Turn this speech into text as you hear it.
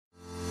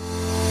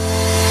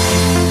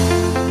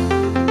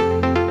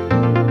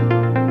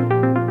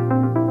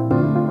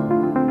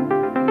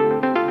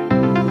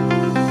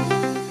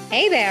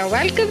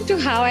Welcome to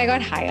How I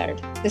Got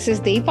Hired. This is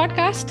the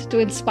podcast to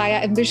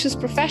inspire ambitious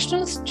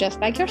professionals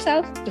just like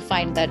yourself to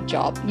find that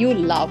job you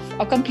love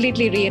or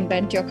completely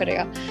reinvent your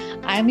career.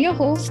 I'm your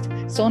host,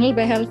 Sonal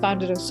Behel,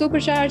 founder of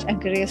Supercharge and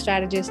career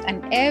strategist.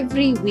 And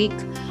every week,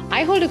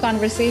 I hold a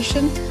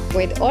conversation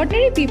with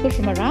ordinary people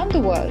from around the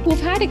world who've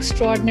had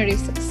extraordinary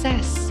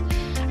success.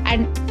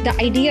 And the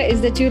idea is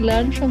that you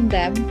learn from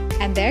them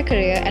and their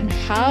career and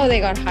how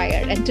they got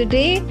hired. And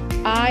today,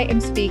 I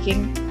am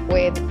speaking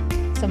with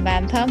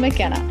Samantha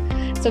McKenna.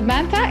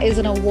 Samantha is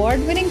an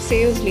award-winning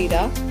sales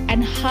leader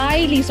and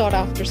highly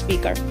sought-after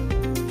speaker.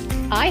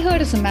 I heard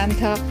of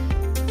Samantha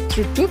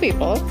through two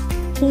people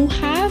who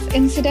have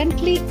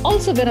incidentally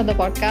also been on the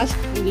podcast,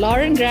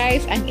 Lauren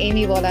Grice and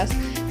Amy Wallace.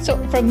 So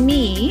for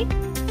me,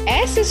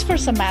 S is for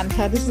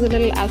Samantha. This is a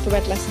little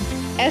alphabet lesson.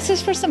 S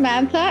is for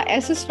Samantha,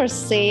 S is for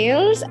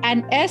sales,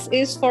 and S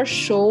is for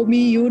show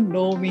me you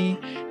know me.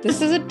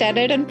 This is a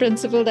tenet and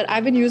principle that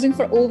I've been using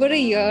for over a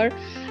year.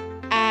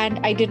 And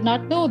I did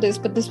not know this,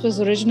 but this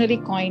was originally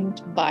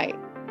coined by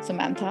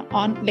Samantha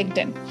on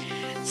LinkedIn.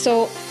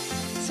 So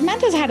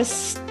Samantha's had a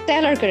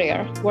stellar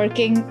career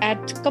working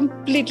at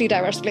completely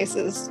diverse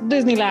places,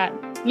 Disneyland,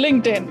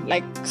 LinkedIn,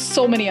 like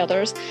so many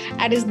others,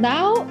 and is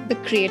now the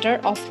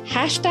creator of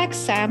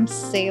 #Sam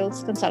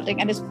Sales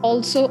Consulting and is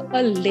also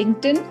a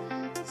LinkedIn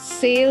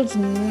sales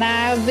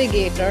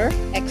navigator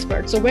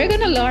expert. So we're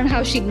going to learn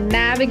how she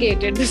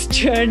navigated this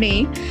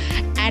journey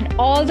and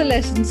all the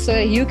lessons so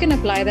you can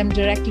apply them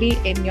directly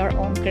in your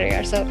own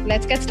career. So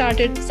let's get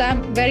started.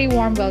 Sam, very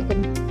warm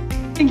welcome.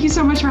 Thank you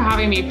so much for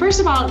having me.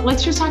 First of all,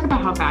 let's just talk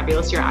about how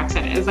fabulous your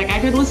accent is. Like I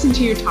could listen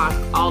to you talk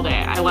all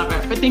day. I love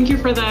it. But thanks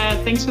for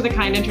the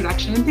kind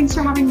introduction and thanks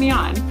for having me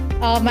on.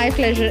 My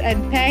pleasure.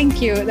 And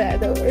thank you.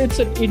 It's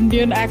an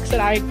Indian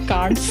accent. I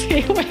can't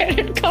say where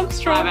it comes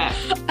from. Love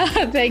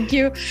it. Thank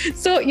you.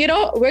 So,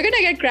 we're going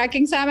to get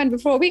cracking, Sam. And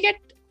before we get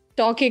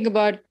talking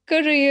about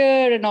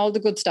career and all the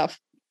good stuff,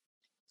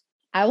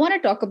 I want to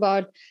talk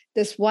about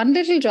this one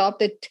little job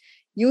that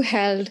you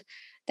held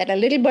that a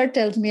little bird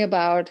tells me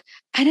about,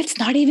 and it's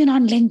not even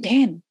on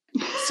LinkedIn.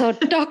 So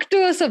talk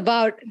to us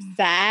about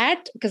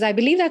that, because I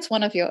believe that's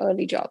one of your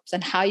early jobs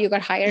and how you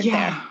got hired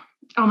there.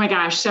 Oh my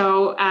gosh.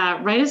 So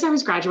right as I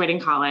was graduating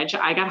college,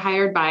 I got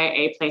hired by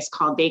a place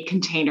called The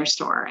Container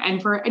Store.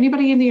 And for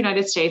anybody in the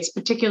United States,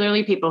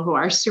 particularly people who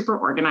are super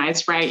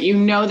organized, right? You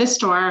know the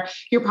store,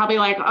 you're probably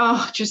like,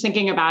 oh, just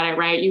thinking about it,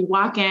 right? You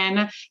walk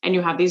in and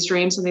you have these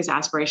dreams and these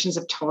aspirations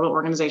of total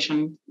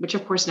organization, which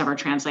of course never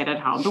translate at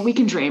home, but we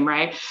can dream,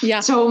 right?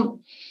 Yeah. So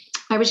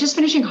I was just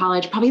finishing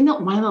college, probably in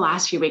one of the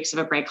last few weeks of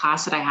a great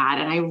class that I had,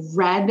 and I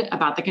read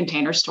about the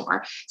Container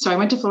Store. So I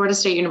went to Florida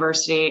State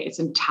University. It's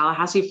in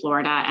Tallahassee,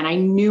 Florida, and I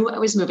knew I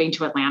was moving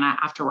to Atlanta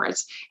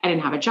afterwards. I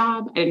didn't have a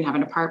job. I didn't have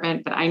an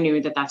apartment, but I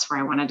knew that that's where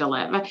I wanted to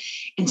live.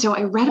 And so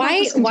I read about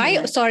this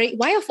container.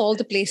 Why of all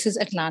the places,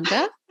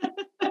 Atlanta?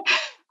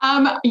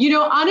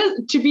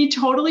 To be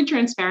totally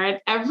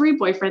transparent, every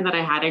boyfriend that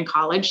I had in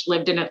college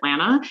lived in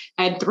Atlanta.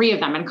 I had 3 of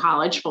them in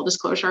college, full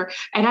disclosure.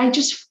 And I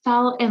just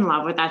fell in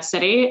love with that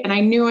city. And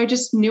I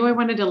just knew I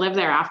wanted to live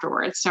there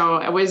afterwards. So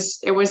it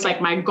was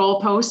like my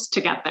goalpost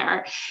to get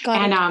there.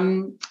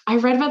 I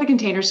read about the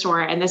Container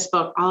Store and this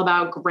book all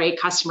about great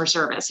customer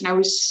service. And I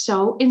was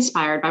so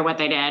inspired by what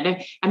they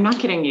did. I'm not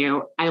kidding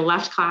you. I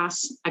left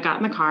class. I got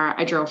in the car.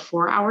 I drove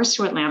 4 hours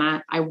to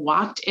Atlanta. I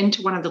walked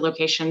into one of the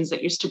locations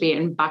that used to be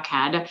in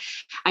Buckhead.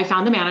 I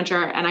found the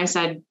manager and I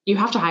said, you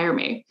have to hire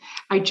me.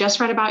 I just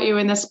read about you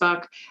in this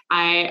book.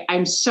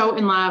 I'm so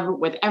in love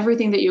with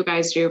everything that you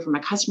guys do from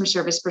a customer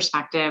service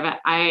perspective.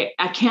 I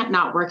can't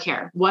not work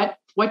here. What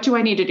do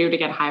I need to do to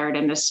get hired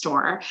in this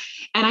store?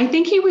 And I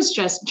think he was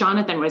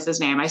Jonathan was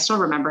his name. I still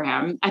remember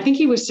him. I think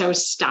he was so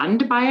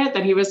stunned by it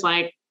that he was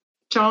like,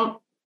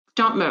 don't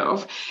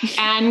move.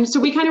 And so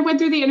we kind of went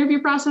through the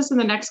interview process in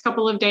the next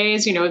couple of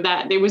days,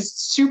 that it was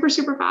super,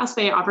 super fast.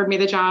 They offered me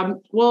the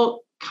job.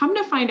 Well, come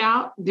to find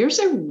out, there's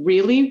a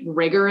really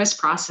rigorous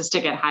process to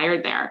get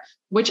hired there,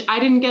 which I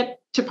didn't get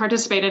to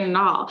participate in at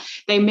all.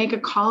 They make a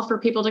call for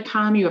people to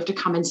come. You have to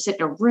come and sit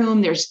in a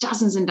room. There's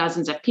dozens and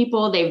dozens of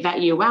people. They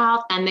vet you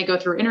out and they go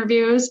through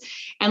interviews.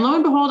 And lo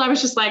and behold, I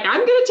was just like,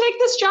 I'm going to take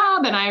this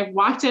job. And I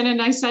walked in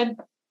and I said,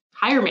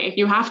 hire me.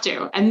 You have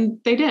to. And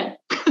they did.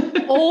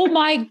 Oh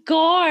my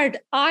God.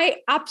 I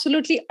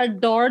absolutely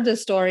adore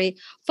this story.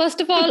 First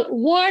of all,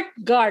 what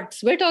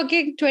guts? We're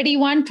talking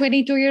 21,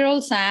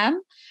 22-year-old Sam.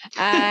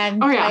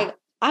 And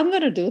I'm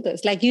going to do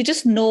this. Like, you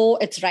just know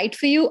it's right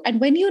for you. And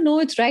when you know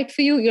it's right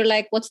for you, you're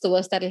like, what's the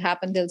worst that'll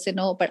happen? They'll say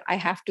no, but I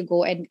have to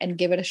go and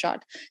give it a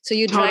shot. So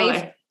you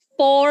drive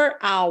 4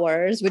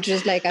 hours, which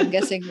is like, I'm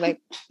guessing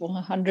like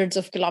hundreds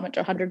of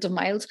kilometers, hundreds of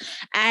miles.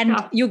 And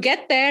you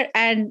get there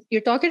and you're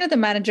talking to the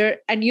manager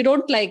and you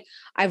don't like,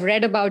 I've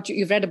read about you,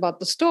 you've read about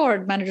the store.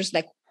 The manager's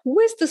like,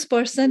 who is this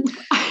person?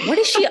 What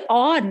is she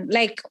on?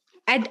 Like,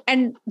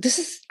 and this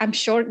is, I'm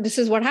sure this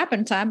is what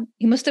happened, Sam.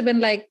 He must have been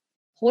like,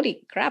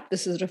 holy crap,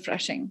 this is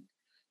refreshing.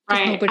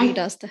 Right. Nobody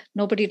does that.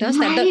 Nobody does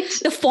that.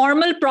 The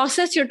formal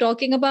process you're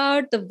talking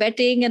about, the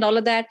vetting and all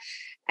of that.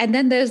 And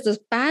then there's this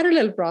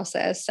parallel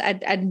process.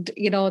 And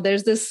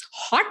there's this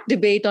hot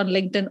debate on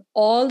LinkedIn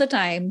all the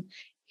time.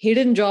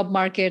 Hidden job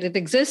market, it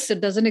exists, it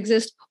doesn't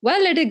exist.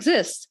 Well, it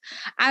exists.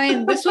 I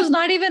mean, this was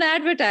not even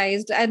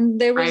advertised and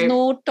there was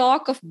no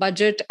talk of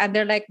budget. And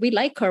they're like, we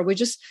like her.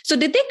 So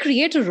did they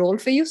create a role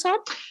for you, Sam?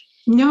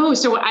 No.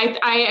 So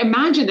I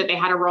imagine that they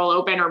had a role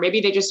open, or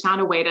maybe they just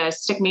found a way to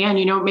stick me in,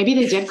 maybe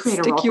they did create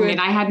a role for me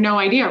and I had no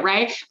idea.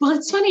 Right. Well,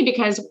 it's funny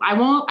because I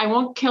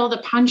won't kill the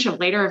punch of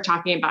later of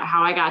talking about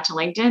how I got to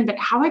LinkedIn, but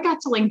how I got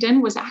to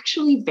LinkedIn was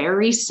actually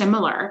very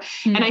similar.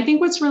 And I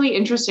think what's really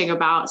interesting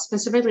about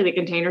specifically the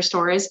Container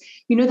Store is,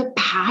 the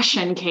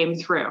passion came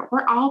through.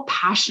 We're all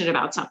passionate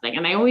about something.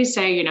 And they always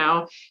say,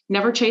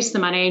 never chase the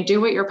money,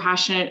 do what you're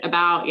passionate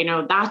about.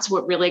 That's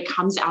what really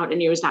comes out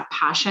in you, is that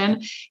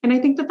passion. And I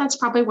think that that's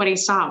probably what I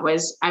saw.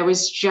 I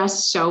was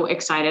just so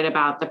excited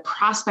about the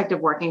prospect of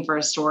working for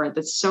a store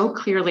that's so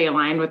clearly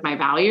aligned with my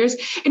values.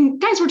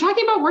 And guys, we're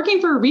talking about working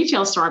for a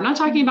retail store. I'm not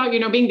talking about,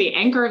 being the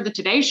anchor of the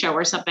Today Show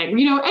or something.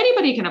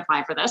 Anybody can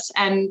apply for this.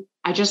 And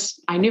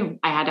I knew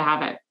I had to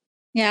have it.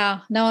 Yeah,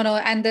 no.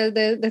 And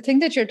the thing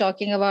that you're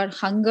talking about,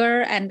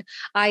 hunger, and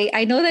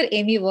I know that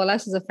Amy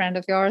Volas is a friend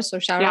of yours, so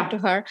shout out to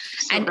her.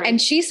 So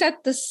and she said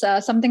this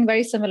something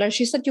very similar.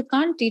 She said, you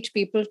can't teach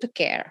people to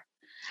care.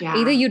 Yeah.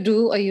 Either you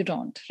do or you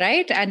don't,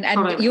 right? And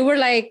totally. You were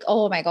like,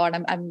 oh my God,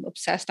 I'm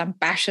obsessed, I'm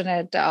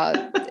passionate.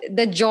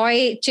 The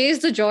joy, chase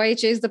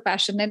the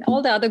passion, and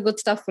all the other good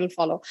stuff will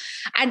follow.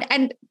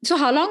 And so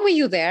how long were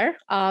you there,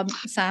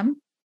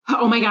 Sam?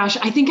 Oh my gosh.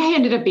 I think I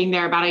ended up being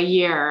there about a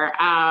year,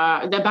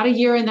 and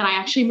then I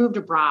actually moved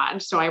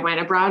abroad. So I went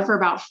abroad for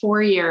about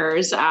 4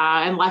 years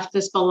and left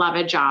this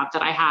beloved job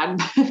that I had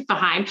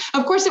behind.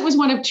 Of course, it was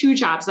one of 2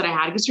 jobs that I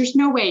had, because there's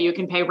no way you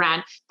can pay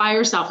rent by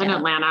yourself in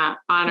Atlanta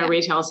on a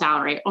retail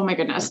salary. Oh my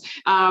goodness.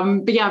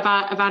 But yeah,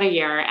 about a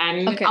year.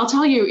 And I'll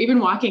tell you, even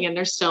walking in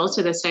there still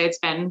to this day, it's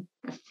been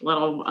a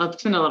little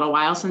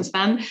while since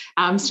then.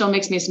 Still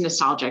makes me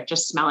nostalgic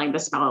just smelling the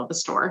smell of the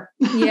store.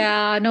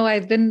 Yeah, no,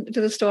 I've been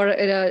to the store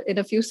in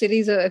a few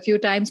cities a few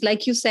times.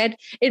 Like you said,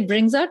 it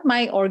brings out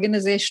my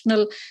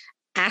organizational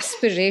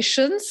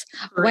aspirations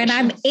when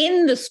I'm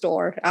in the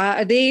store.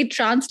 They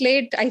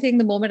translate, I think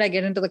the moment I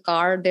get into the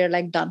car, they're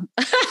like done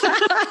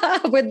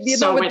with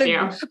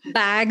the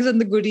bags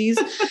and the goodies.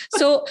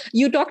 So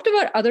you talked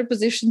about other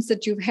positions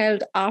that you've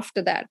held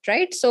after that,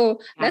 right? So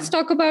let's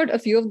talk about a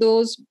few of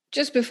those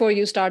just before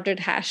you started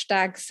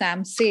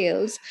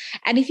 #SamSales.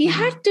 And if you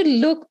had to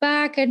look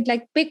back and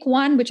pick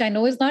one, which I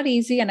know is not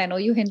easy, and I know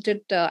you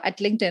hinted at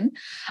LinkedIn,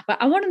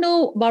 but I want to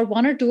know about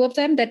 1 or 2 of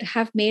them that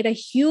have made a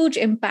huge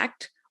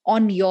impact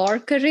on your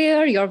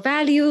career, your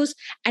values,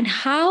 and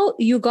how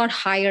you got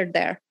hired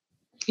there.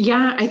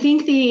 Yeah, I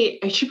think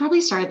I should probably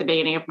start at the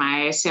beginning of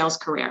my sales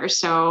career.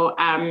 So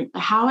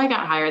how I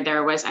got hired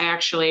there was I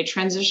actually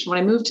transitioned when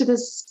I moved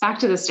back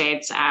to the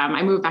States.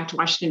 I moved back to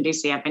Washington,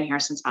 D.C. I've been here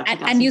since about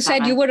 2007. And you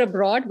said you were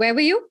abroad. Where were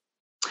you?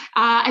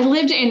 I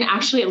lived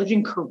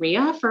in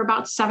Korea for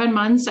about 7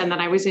 months. And then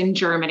I was in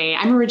Germany.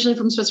 I'm originally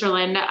from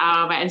Switzerland.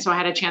 And so I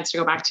had a chance to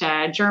go back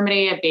to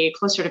Germany and be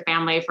closer to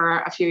family for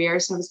a few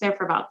years. So I was there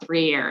for about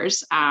 3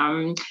 years,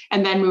 and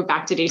then moved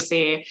back to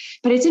DC.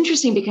 But it's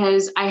interesting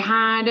because I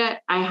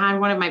had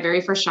one of my very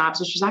first jobs,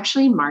 which was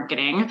actually in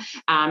marketing.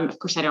 Of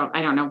course, I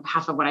don't know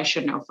half of what I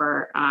should know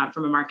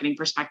from a marketing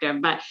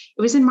perspective, but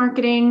it was in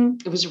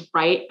marketing. It was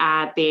right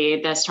at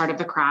the start of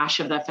the crash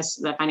of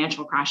the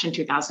financial crash in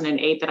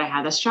 2008 that I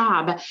had this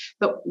job.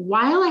 But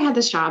while I had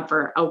this job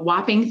for a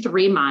whopping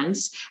 3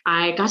 months,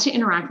 I got to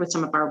interact with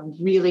some of our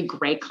really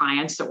great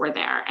clients that were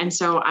there. And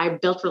so I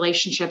built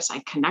relationships. I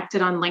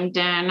connected on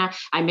LinkedIn.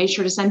 I made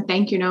sure to send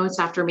thank you notes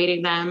after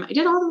meeting them. I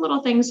did all the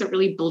little things that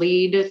really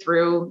bleed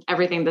through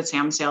everything that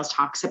SamSales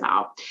talks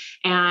about.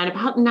 And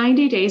about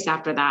 90 days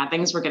after that,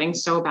 things were getting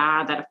so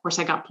bad that, of course,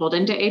 I got pulled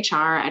into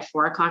HR at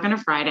 4:00 on a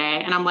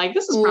Friday. And I'm like,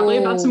 this is probably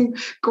about some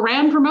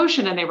grand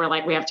promotion. And they were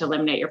like, we have to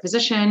eliminate your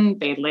position.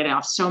 They laid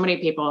off so many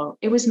people.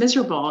 It was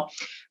miserable.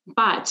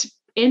 But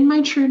in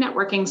my true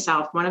networking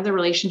self, one of the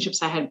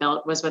relationships I had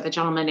built was with a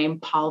gentleman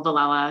named Paul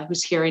Villela,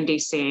 who's here in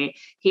DC.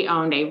 He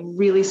owned a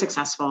really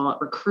successful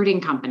recruiting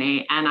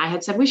company. And I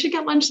had said, we should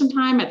get lunch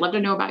sometime. I'd love to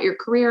know about your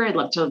career. I'd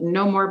love to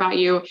know more about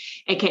you,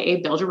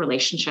 AKA build a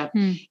relationship.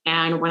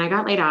 And when I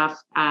got laid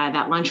off,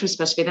 that lunch was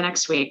supposed to be the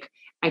next week.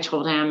 I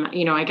told him,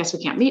 I guess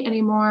we can't meet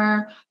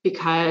anymore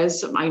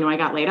because I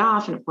got laid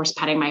off, and of course,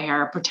 petting my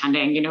hair,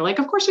 pretending,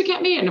 of course we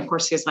can't meet. And of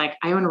course, he's like,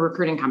 I own a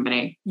recruiting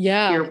company.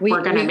 Yeah.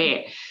 We're going to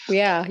meet.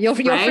 Yeah.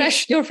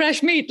 You're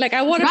fresh meat. Like,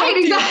 I want to talk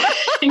to you.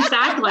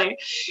 Exactly.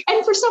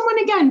 And for someone,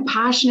 again,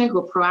 passionate,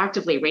 who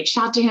proactively reached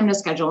out to him to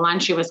schedule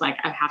lunch, he was like,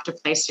 I have to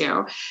place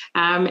you.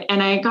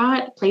 And I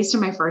got placed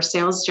in my first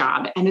sales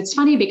job. And it's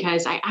funny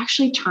because I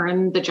actually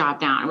turned the job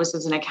down. It was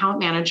as an account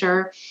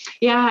manager.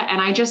 Yeah.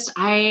 And I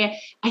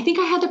think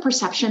I had the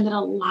perception that a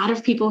lot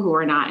of people who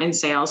are not in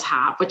sales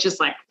have, which is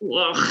like,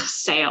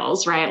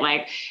 sales, right?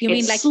 Like, you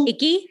mean like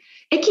icky?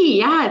 Icky.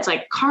 Yeah. It's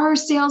like car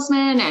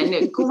salesman and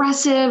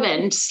aggressive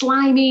and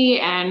slimy.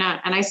 And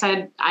I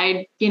said,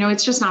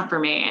 it's just not for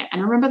me.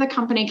 And I remember the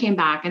company came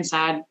back and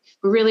said,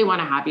 we really want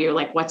to have you.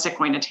 Like, what's it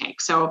going to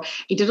take? So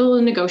he did a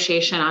little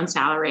negotiation on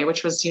salary,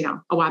 which was,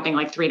 a whopping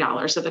like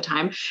 $3 at the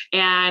time,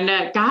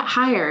 and got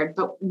hired.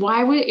 But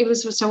it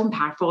was so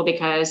impactful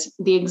because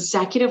the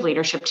executive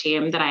leadership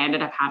team that I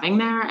ended up having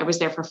there, I was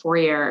there for 4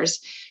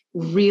 years,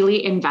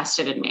 really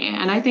invested in me.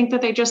 And I think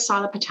that they just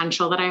saw the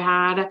potential that I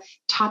had,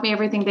 taught me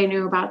everything they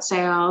knew about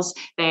sales.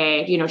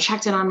 They,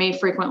 checked in on me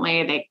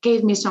frequently. They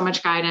gave me so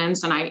much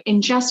guidance, and I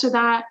ingested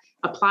that,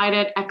 applied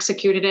it,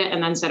 executed it,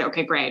 and then said,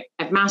 okay, great.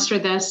 I've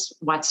mastered this.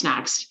 What's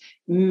next?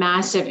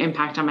 Massive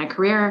impact on my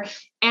career.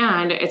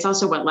 And it's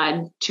also what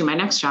led to my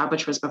next job,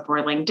 which was before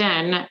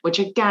LinkedIn, which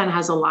again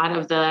has a lot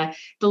of the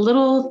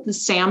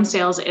Sam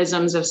sales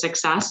isms of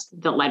success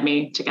that led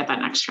me to get that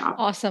next job.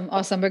 Awesome.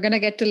 We're going to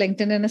get to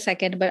LinkedIn in a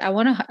second, but I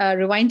want to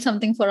rewind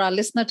something for our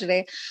listener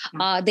today.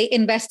 They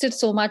invested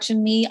so much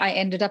in me. I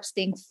ended up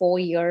staying 4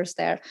 years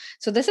there.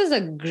 So this is a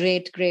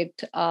great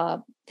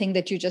thing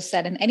that you just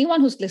said. And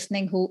anyone who's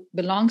listening who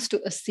belongs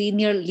to a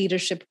senior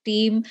leadership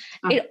team,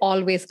 it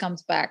always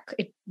comes back.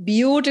 It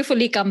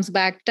beautifully comes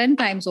back 10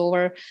 times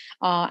over,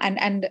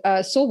 and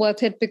so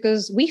worth it,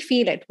 because we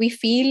feel it. We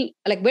feel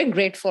like we're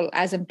grateful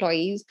as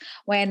employees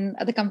when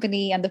the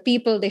company and the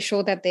people, they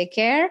show that they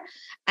care.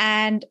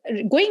 And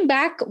going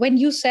back when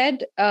you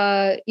said,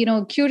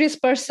 curious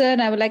person,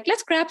 I was like,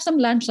 let's grab some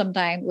lunch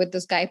sometime with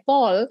this guy,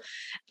 Paul.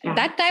 Yeah.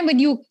 That time when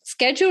you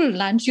scheduled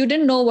lunch, you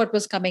didn't know what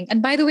was coming.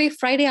 And by the way,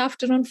 Friday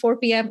afternoon, 4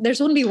 p.m.,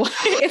 there's only one.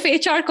 If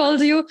HR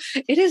calls you,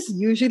 it is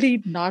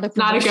usually not a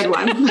promotion.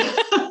 Not a good one.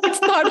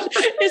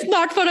 It's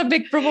not for a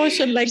big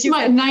promotion, like you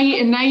said.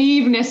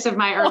 Naiveness of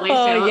my early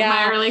sales,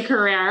 my early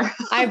career.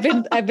 I've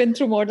been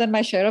through more than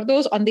my share of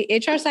those on the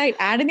HR side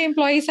and in the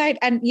employee side.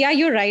 And yeah,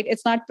 you're right.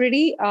 It's not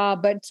pretty,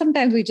 but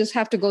sometimes we just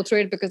have to go through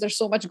it because there's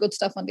so much good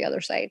stuff on the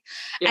other side.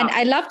 Yeah. And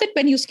I loved it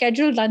when you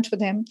scheduled lunch with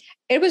him.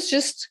 It was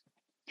just,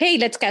 hey,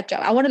 let's catch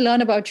up. I want to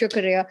learn about your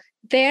career.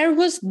 There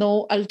was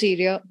no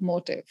ulterior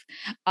motive.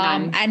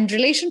 And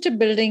relationship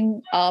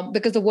building,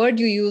 because the word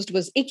you used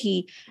was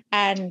icky,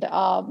 and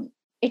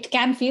it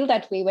can feel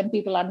that way when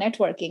people are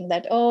networking,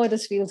 that, oh,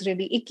 this feels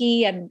really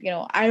icky and,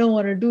 I don't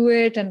want to do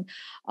it. And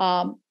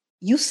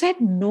you said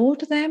no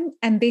to them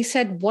and they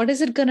said, what is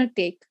it going to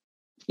take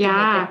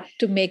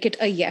to make it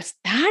a yes?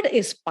 That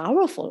is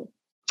powerful.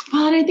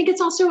 Well, and I think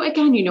it's also,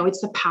 again,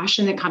 it's the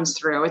passion that comes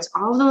through. It's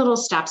all the little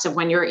steps of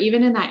when you're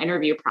even in that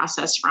interview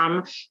process,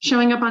 from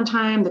showing up on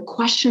time, the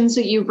questions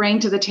that you bring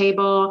to the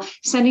table,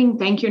 sending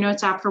thank you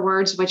notes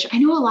afterwards, which I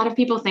know a lot of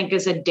people think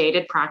is a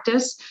dated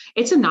practice.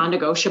 It's a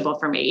non-negotiable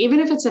for me, even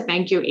if it's a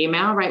thank you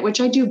email, right?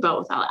 Which I do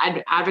both.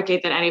 I'd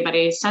advocate that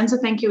anybody sends a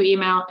thank you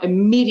email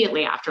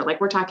immediately after, like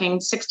we're talking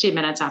 60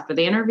 minutes after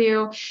the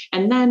interview,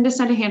 and then to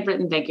send a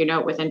handwritten thank you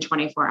note within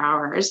 24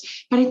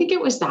 hours. But I think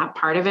it was that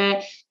part of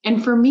it.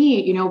 And for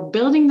me,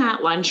 building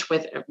that lunch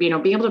with, being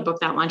able to book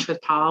that lunch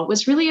with Paul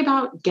was really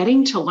about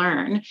getting to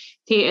learn.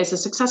 He is a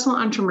successful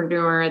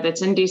entrepreneur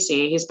that's in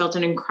DC. He's built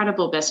an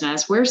incredible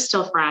business. We're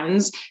still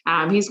friends.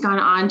 He's gone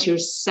on to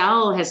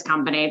sell his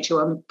company to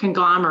a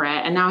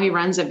conglomerate, and now he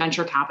runs a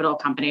venture capital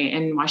company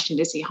in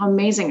Washington, DC. How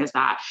amazing is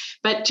that?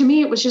 But to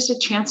me, it was just a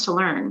chance to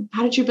learn.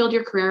 How did you build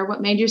your career?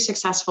 What made you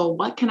successful?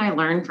 What can I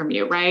learn from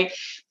you, right?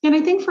 And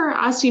I think for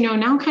us,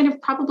 now kind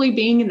of probably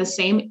being in the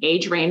same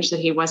age range that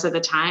he was at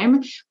the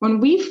time, when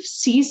we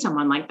see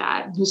someone like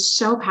that, who's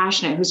so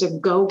passionate, who's a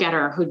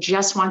go-getter, who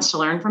just wants to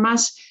learn from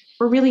us,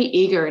 we're really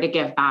eager to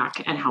give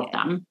back and help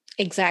them.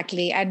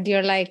 Exactly. And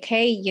you're like,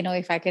 hey,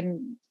 if I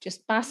can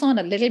just pass on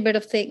a little bit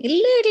of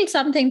little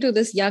something to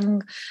this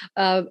young,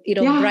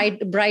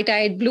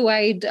 bright-eyed,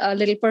 blue-eyed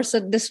little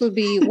person, this will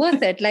be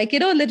worth it. Like,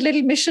 little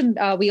mission.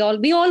 We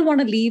all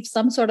want to leave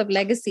some sort of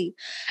legacy.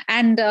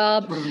 And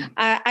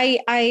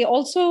I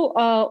also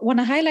want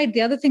to highlight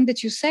the other thing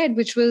that you said,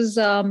 which was,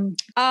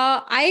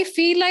 I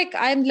feel like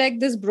I'm like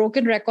this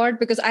broken record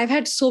because I've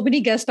had so many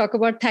guests talk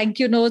about thank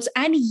you notes,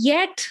 and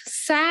yet,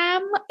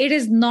 Sam, it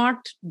is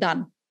not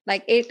done.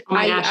 Like it,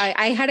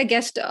 I had a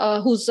guest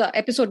whose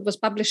episode was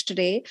published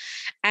today,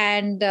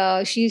 and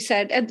she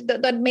said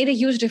that made a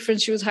huge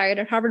difference. She was hired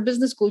at Harvard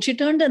Business School. She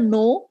turned a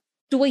no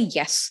to a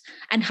yes.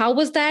 And how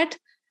was that?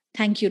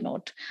 Thank you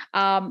note.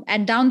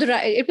 And down the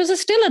road, it was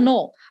still a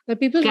no, but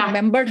people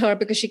remembered her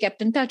because she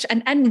kept in touch.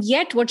 And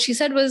yet what she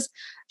said was,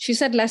 she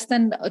said less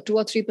than 2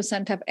 or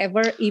 3% have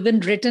ever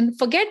even written,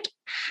 forget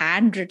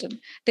handwritten.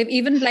 They've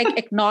even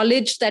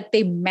acknowledged that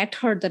they met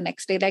her the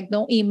next day, like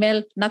no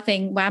email,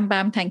 nothing, wham,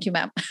 bam, thank you,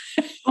 ma'am.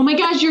 Oh my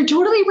gosh, you're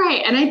totally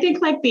right. And I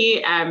think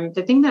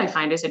the thing that I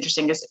find is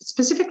interesting is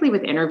specifically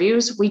with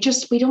interviews, we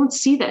don't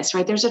see this,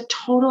 right? There's a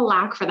total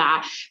lack for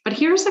that. But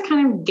here's the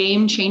kind of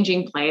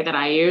game-changing play that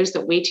I use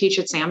that we teach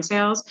at Sam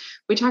Sales.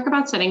 We talk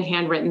about sending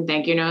handwritten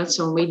thank you notes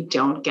when we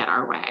don't get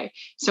our way.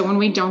 So when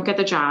we don't get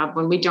the job,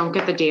 when we don't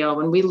get the deal,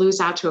 when we we lose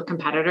out to a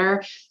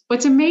competitor.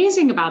 What's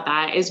amazing about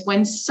that is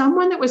when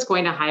someone that was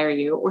going to hire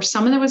you or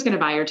someone that was going to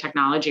buy your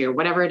technology or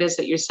whatever it is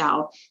that you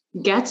sell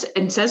gets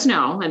and says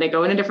no, and they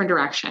go in a different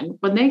direction,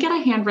 when they get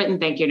a handwritten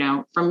thank you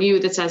note from you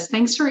that says,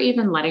 thanks for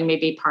even letting me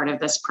be part of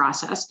this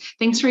process.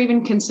 Thanks for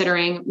even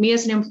considering me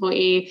as an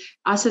employee,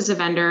 us as a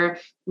vendor,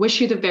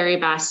 wish you the very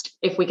best.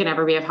 If we can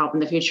ever be of help in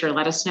the future,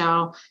 let us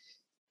know.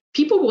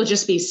 People will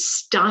just be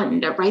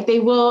stunned, right?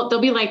 They'll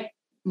be like,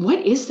 what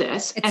is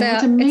this? It's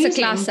a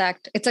class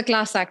act. It's a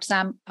class act,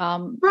 Sam.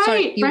 Right,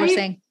 sorry, you right. were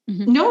saying.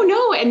 Mm-hmm.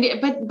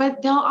 No.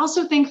 But they'll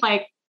also think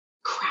like,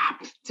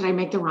 crap, did I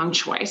make the wrong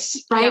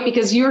choice? Right. Yeah.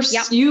 Because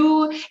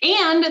you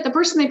and the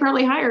person they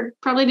probably hired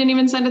probably didn't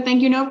even send a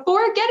thank you note for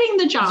getting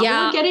the job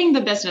or getting the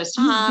business.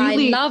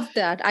 Really I love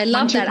that. I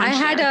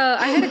had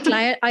a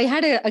client, I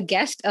had a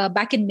guest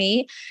back in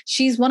May.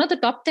 She's one of the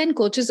top 10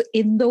 coaches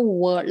in the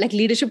world, like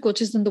leadership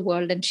coaches in the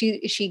world. And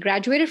she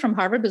graduated from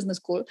Harvard Business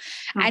School.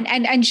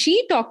 And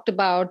she talked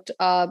about,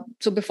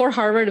 so before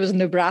Harvard, it was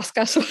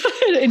Nebraska. So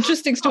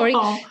interesting story.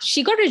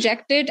 She got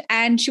rejected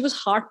and she was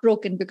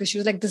heartbroken because she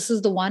was like, this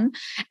is the one.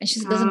 And she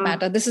said, doesn't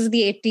matter. This is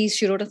the 80s.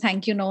 She wrote a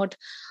thank you note.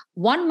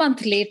 1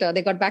 month later,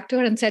 they got back to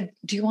her and said,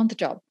 do you want the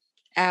job?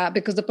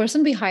 Because the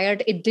person we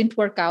hired, it didn't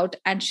work out.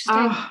 And she's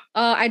like,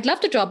 I'd love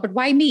the job, but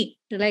why me?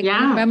 Like,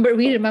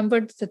 we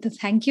remembered the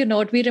thank you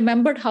note. We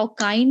remembered how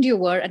kind you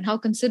were and how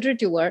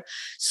considerate you were.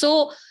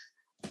 So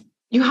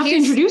you have to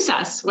introduce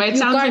us. Well, it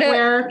sounds like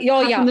we're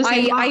from the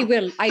same I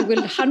will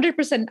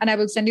 100%. And I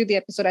will send you the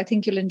episode. I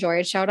think you'll enjoy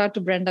it. Shout out to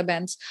Brenda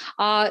Benz.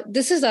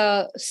 This is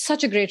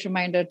such a great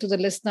reminder to the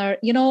listener.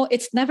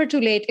 It's never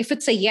too late. If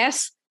it's a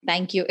yes,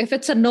 thank you. If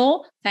it's a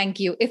no, thank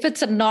you. If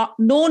it's a no,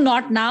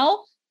 not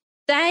now,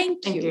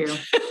 thank you.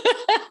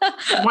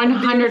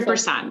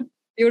 100%.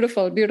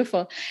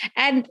 Beautiful.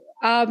 And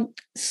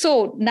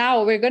so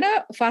now we're going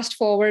to fast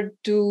forward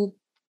to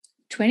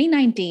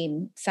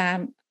 2019,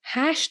 Sam.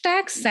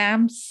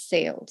 #Sam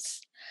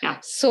Sales. Yeah.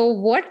 So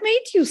what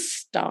made you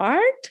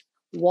start?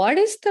 What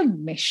is the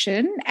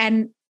mission?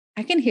 And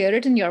I can hear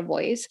it in your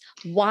voice.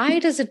 Why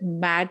does it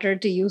matter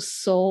to you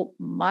so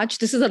much?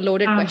 This is a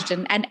loaded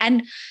question.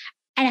 And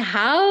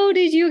how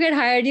did you get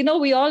hired?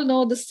 We all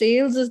know the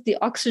sales is the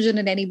oxygen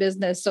in any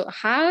business. So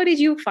how did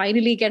you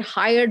finally get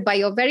hired by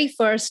your very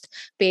first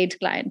paid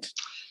client?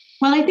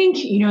 Well, I think,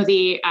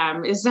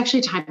 this is actually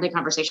a timely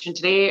conversation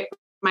today.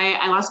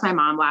 I lost my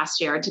mom last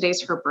year. Today's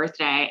her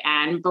birthday,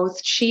 and both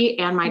she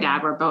and my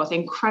dad were both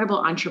incredible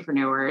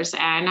entrepreneurs.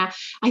 And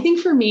I think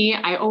for me,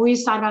 I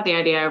always thought about the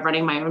idea of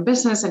running my own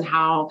business and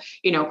how,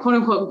 quote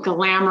unquote,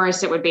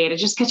 glamorous it would be to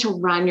just get to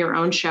run your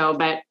own show.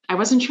 But I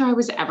wasn't sure I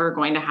was ever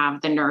going to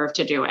have the nerve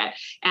to do it.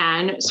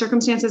 And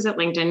circumstances at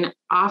LinkedIn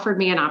offered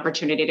me an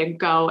opportunity to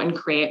go and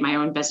create my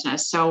own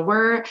business. So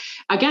we're,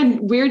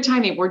 again, weird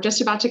timing. We're just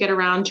about to get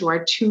around to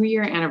our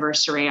 2-year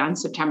anniversary on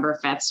September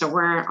 5th. So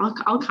we're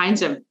all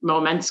kinds of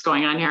moments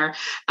going on here.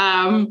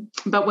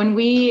 But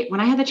when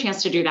I had the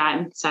chance to do that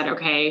and said,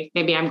 okay,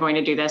 maybe I'm going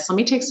to do this, let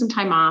me take some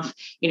time off,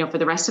 for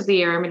the rest of the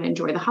year. I'm going to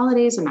enjoy the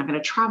holidays. I'm not going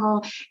to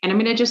travel, and I'm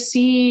going to just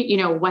see,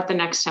 what the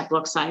next step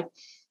looks like.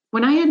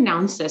 When I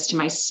announced this to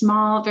my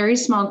very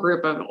small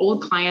group of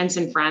old clients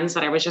and friends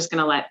that I was just going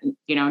to let,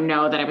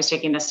 know that I was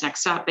taking this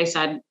next step, they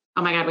said,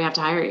 oh my God, we have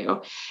to hire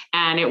you.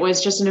 And it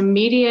was just an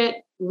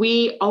immediate,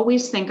 we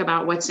always think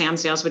about what Sam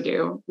Sales would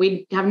do.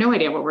 We have no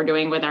idea what we're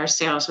doing with our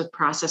sales, with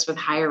process, with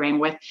hiring,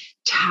 with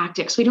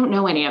tactics. We don't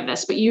know any of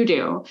this, but you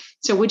do.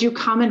 So would you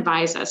come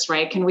advise us,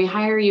 right? Can we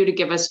hire you to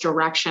give us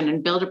direction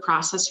and build a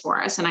process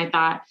for us? And I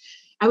thought,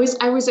 I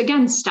was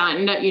again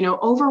stunned,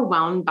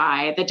 overwhelmed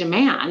by the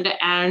demand.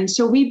 And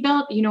so we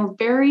built,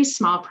 very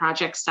small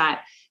projects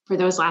that for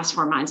those last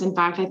 4 months. In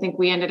fact, I think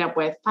we ended up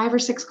with 5 or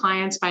 6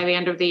 clients by the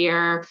end of the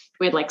year.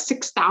 We had like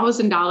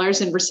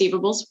 $6,000 in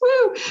receivables.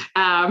 Woo!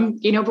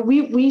 But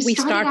we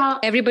started out.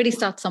 Everybody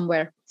starts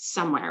somewhere,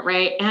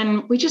 right?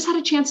 And we just had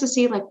a chance to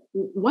see like,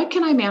 what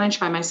can I manage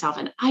by myself?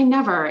 And I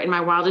never in my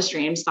wildest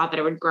dreams thought that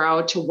it would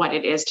grow to what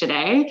it is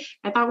today.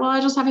 I thought, well,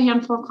 I'll just have a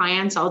handful of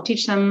clients. I'll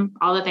teach them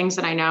all the things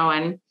that I know,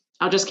 and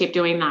I'll just keep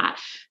doing that.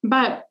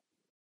 But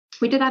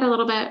we did that a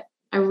little bit.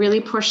 I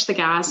really pushed the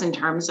gas in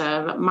terms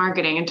of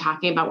marketing and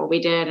talking about what we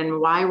did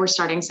and why we're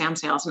starting Sam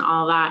Sales and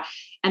all of that.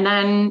 And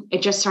then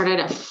it just started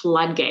a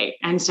floodgate.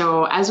 And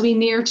so as we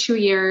near 2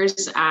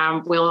 years,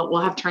 we'll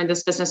have turned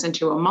this business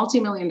into a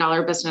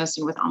multi-million-dollar business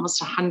and with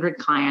almost 100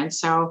 clients.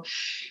 So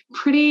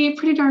pretty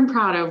darn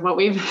proud of what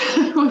we've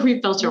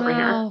built over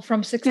here.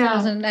 From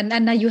 6,000,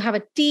 and now you have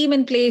a team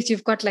in place.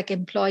 You've got like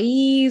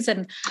employees,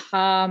 and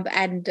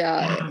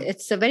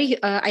it's a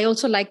very. I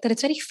also like that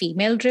it's very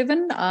female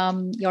driven.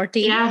 Your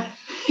team,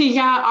 we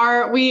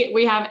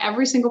have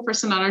every single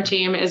person on our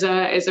team is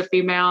a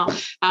female.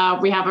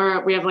 We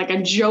have like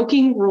a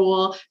joking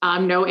rule.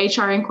 No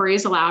HR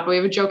inquiries allowed. We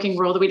have a joking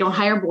rule that we don't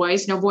hire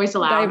boys, no boys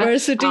allowed.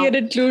 Diversity and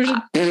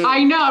inclusion.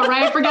 I know,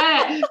 right?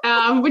 Forget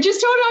it. Which is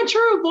totally not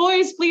true.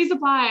 Boys, please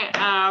apply.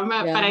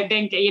 But I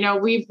think,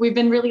 we've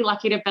been really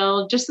lucky to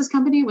build just this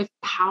company with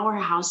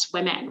powerhouse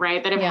women,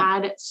 right? That have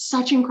had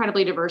such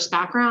incredibly diverse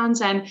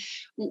backgrounds. And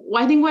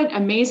I think what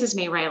amazes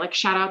me, right? Like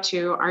shout out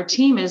to our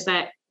team is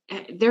that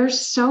they're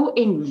so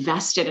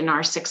invested in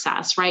our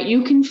success, right?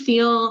 You can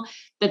feel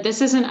that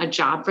this isn't a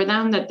job for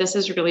them, that this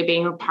is really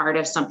being a part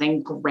of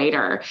something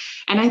greater.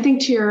 And I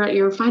think to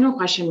your final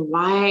question,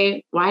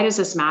 why does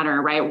this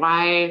matter,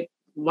 right?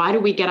 Why do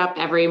we get up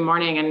every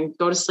morning and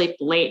go to sleep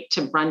late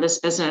to run this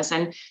business?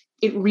 And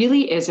it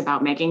really is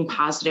about making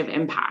positive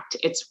impact.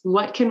 It's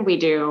what can we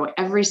do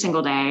every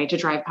single day to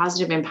drive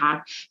positive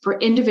impact for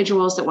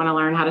individuals that want to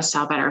learn how to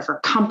sell better, for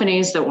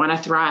companies that want to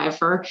thrive,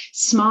 for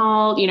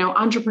small,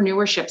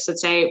 entrepreneurships that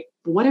say,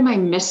 what am I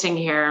missing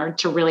here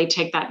to really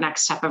take that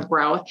next step of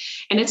growth?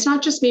 And it's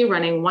not just me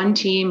running one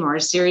team or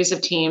a series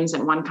of teams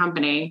at one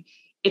company.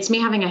 It's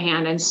me having a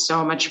hand in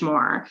so much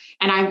more.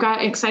 And I've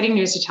got exciting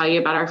news to tell you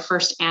about our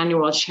first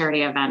annual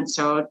charity event.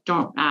 So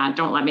don't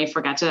let me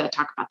forget to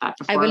talk about that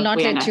before. I will not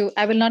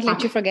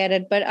let you forget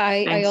it. But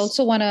I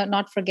also want to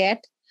not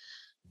forget.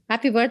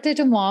 Happy birthday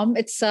to mom.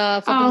 It's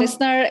for the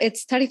listener,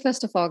 it's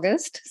 31st of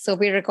August. So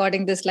we're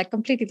recording this like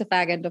completely the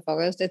fag end of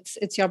August.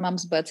 It's your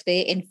mom's birthday.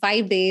 In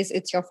 5 days,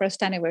 it's your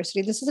first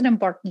anniversary. This is an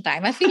important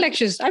time. I feel like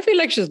she's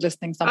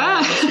listening somewhere.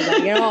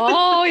 Like,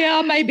 oh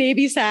yeah, my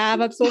baby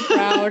Sam. I'm so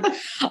proud.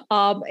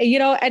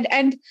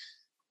 And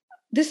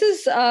this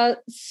is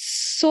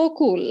so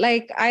cool.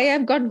 Like I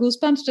have got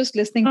goosebumps just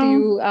listening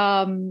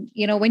to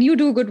you. When you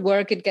do good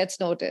work, it gets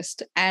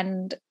noticed.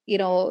 And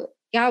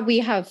we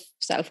have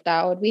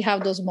self-doubt. We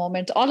have those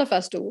moments. All of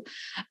us do.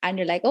 And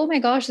you're like, oh my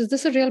gosh, is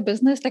this a real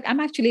business? Like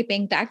I'm actually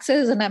paying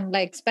taxes and I'm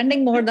like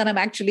spending more than I'm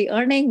actually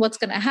earning. What's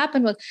going to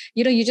happen? Well,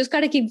 you just got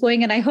to keep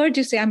going. And I heard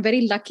you say, I'm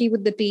very lucky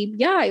with the team.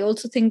 Yeah, I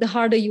also think the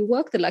harder you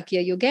work, the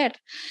luckier you get.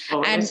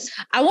 Always.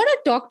 And I want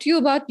to talk to you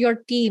about your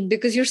team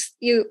because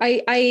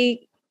I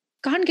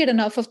can't get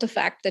enough of the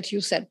fact that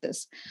you said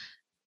this.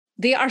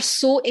 They are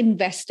so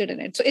invested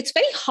in it. So it's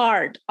very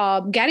hard.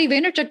 Gary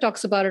Vaynerchuk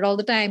talks about it all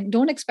the time.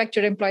 Don't expect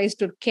your employees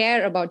to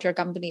care about your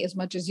company as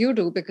much as you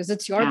do because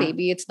it's your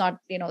baby. It's not,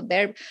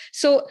 their.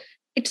 So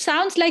it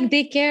sounds like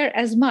they care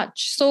as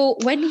much. So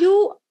when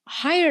you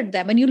hired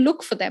them and you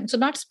look for them, so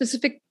not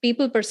specific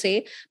people per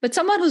se, but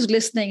someone who's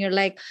listening, you're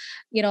like,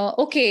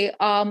 okay,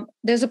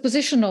 there's a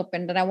position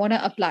open and I want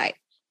to apply.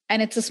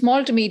 And it's a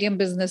small to medium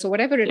business or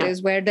whatever it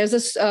is, where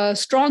there's a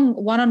strong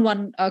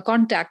one-on-one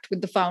contact with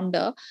the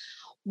founder.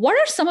 What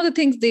are some of the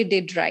things they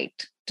did right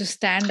to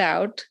stand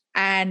out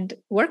and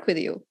work with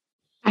you?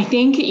 I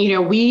think,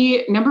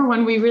 number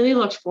one, we really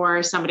looked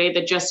for somebody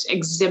that just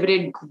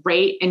exhibited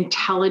great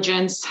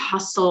intelligence,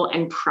 hustle,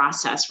 and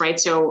process, right?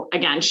 So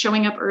again,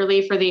 showing up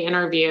early for the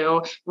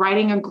interview,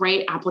 writing a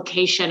great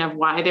application of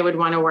why they would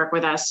want to work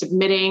with us,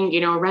 submitting,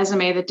 a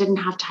resume that didn't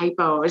have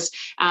typos,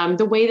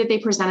 the way that they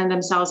presented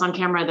themselves on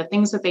camera, the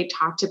things that they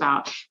talked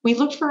about. We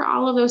looked for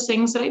all of those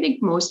things that I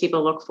think most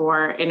people look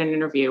for in an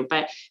interview.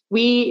 But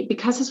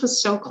because this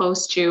was so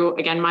close to,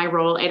 again, my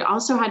role, it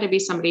also had to be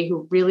somebody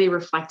who really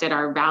reflected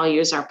our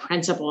values, our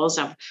principles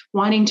of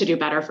wanting to do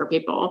better for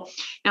people.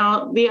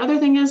 Now, the other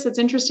thing that's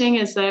interesting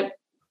is that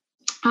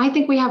I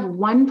think we have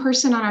one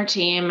person on our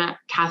team,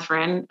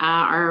 Catherine,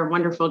 our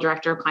wonderful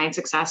director of client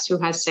success, who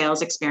has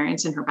sales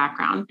experience in her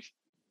background.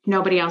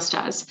 Nobody else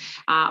does.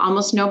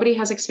 Almost nobody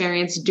has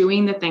experience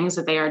doing the things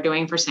that they are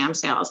doing for Sam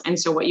Sales. And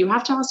so what you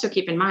have to also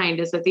keep in mind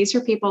is that these are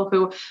people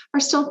who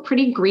are still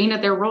pretty green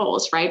at their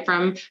roles, right?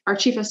 From our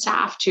chief of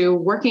staff to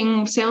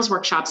working sales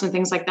workshops and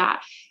things like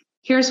that.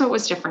 Here's what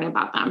was different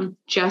about them.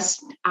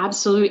 Just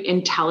absolute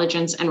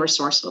intelligence and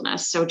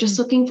resourcefulness. So just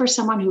looking for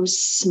someone who's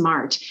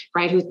smart,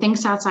 right? Who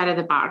thinks outside of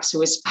the box,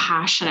 who is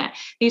passionate.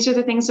 These are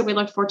the things that we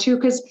look for too,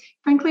 because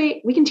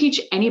frankly, we can teach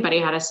anybody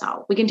how to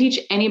sell. We can teach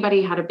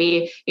anybody how to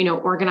be,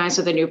 organized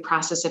with a new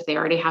process if they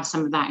already have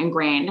some of that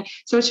ingrained.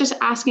 So it's just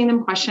asking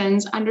them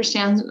questions,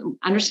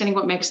 understanding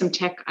what makes them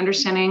tick,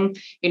 understanding,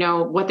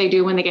 what they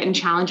do when they get in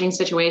challenging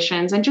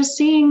situations, and just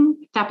seeing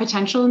that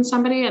potential in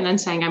somebody and then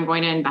saying, I'm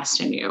going to invest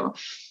in you.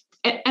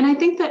 And I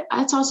think that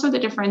that's also the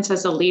difference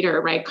as a leader,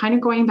 right? Kind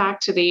of going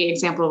back to the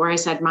example where I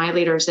said my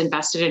leaders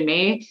invested in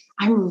me,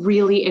 I'm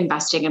really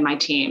investing in my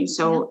team.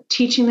 So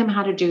teaching them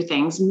how to do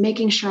things,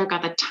 making sure I've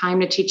got the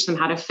time to teach them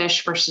how to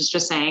fish versus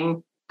just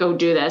saying, go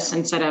do this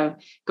instead of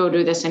go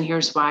do this and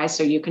here's why,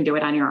 so you can do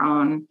it on your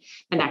own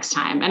the next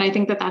time. And I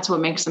think that that's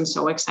what makes them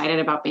so excited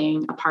about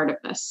being a part of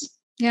this.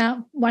 Yeah,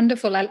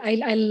 wonderful.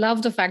 I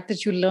love the fact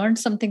that you learned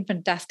something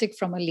fantastic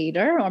from a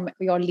leader or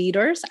your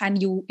leaders and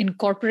you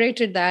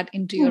incorporated that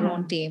into your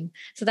own team.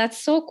 So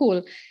that's so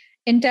cool.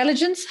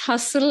 Intelligence,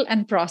 hustle,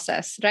 and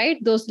process,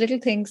 right? Those little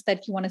things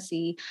that you want to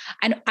see.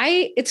 And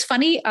it's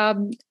funny,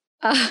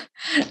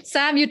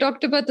 Sam, you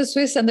talked about the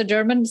Swiss and the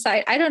German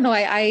side. I don't know.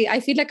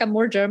 I feel like I'm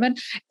more German.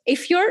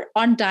 If you're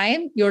on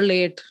time, you're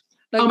late.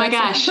 Like, oh my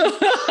gosh.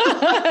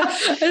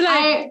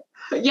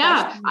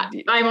 Yeah.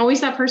 I'm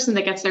always that person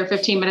that gets there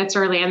 15 minutes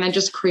early and then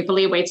just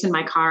creepily waits in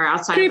my car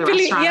outside of the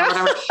restaurant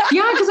or whatever.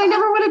 Yeah, because I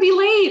never want to be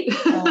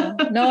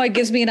late. No, it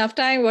gives me enough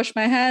time. Wash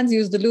my hands,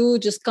 use the loo,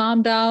 just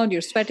calm down.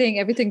 You're sweating,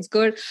 everything's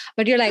good.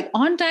 But you're like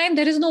on time,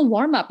 there is no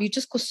warm up. You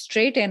just go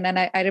straight in. And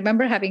I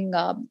remember having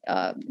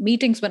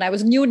meetings when I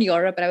was new in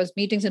Europe, and I was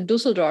meetings in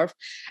Dusseldorf.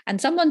 And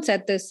someone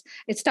said this,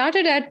 it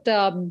started at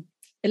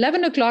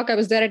 11 o'clock. I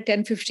was there at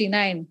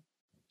 10:59.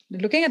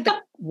 Looking at the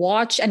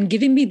watch and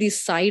giving me these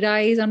side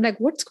eyes. I'm like,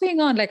 what's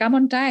going on? Like, I'm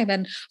on time.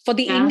 And for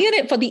the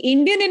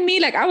Indian in me,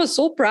 like, I was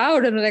so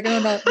proud and like,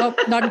 no,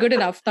 not good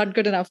enough, not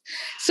good enough.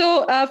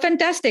 So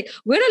fantastic.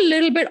 We're a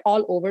little bit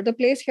all over the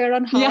place here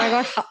on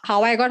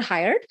how I got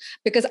hired,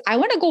 because I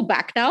want to go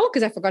back now,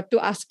 because I forgot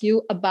to ask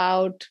you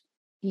about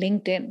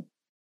LinkedIn.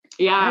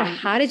 Yeah.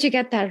 How did you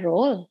get that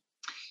role?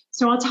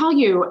 So I'll tell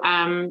you,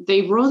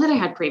 the role that I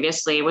had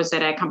previously was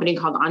at a company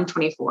called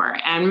On24.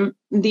 And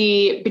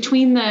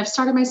between the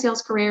start of my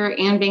sales career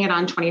and being at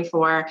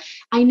On24,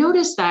 I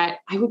noticed that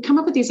I would come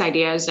up with these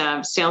ideas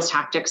of sales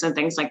tactics and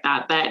things like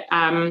that,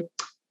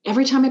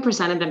 every time I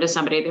presented them to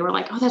somebody, they were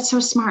like, oh, that's so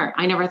smart.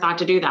 I never thought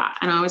to do that.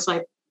 And I was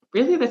like,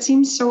 really? That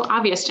seems so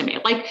obvious to me.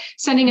 Like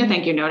sending a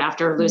thank you note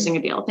after losing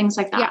a deal, things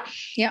like that.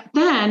 Yeah.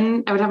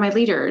 Then I would have my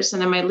leaders, and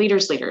then my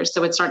leaders that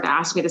would start to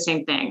ask me the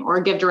same thing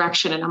or give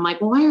direction. And I'm like,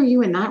 well, why are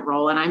you in that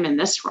role and I'm in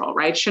this role,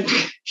 right?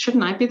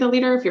 Shouldn't I be the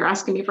leader if you're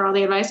asking me for all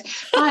the advice?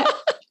 But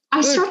I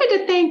started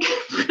to think,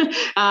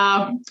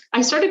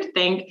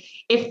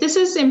 if this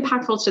is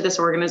impactful to this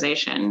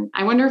organization,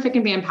 I wonder if it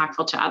can be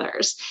impactful to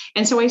others.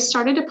 And so I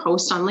started to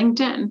post on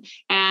LinkedIn.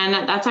 And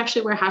that's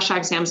actually where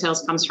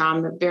 #SamSales comes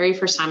from. The very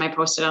first time I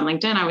posted on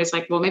LinkedIn, I was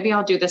like, well, maybe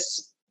I'll do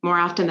this more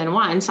often than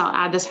once. I'll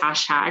add this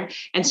hashtag.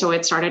 And so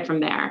it started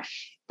from there.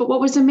 But what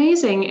was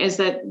amazing is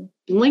that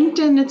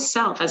LinkedIn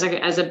itself as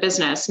a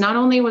business, not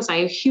only was I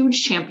a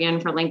huge champion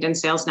for LinkedIn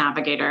Sales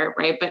Navigator,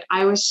 right? But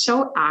I was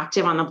so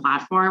active on the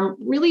platform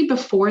really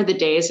before the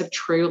days of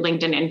true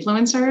LinkedIn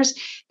influencers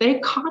that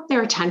it caught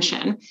their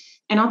attention.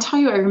 And I'll tell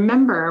you, I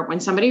remember when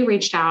somebody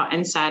reached out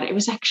and said, it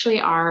was actually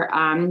our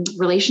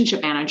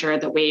relationship manager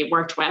that we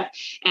worked with.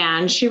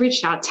 And she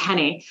reached out,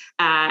 Tenny,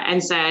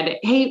 and said,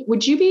 hey,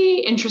 would you be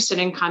interested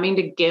in coming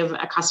to give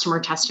a customer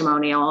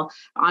testimonial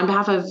on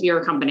behalf of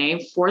your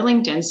company for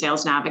LinkedIn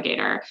Sales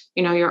Navigator?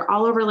 You know, you're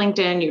all over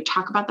LinkedIn. You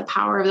talk about the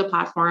power of the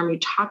platform. You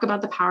talk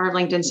about the power of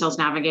LinkedIn Sales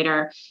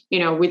Navigator. You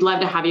know, we'd love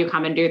to have you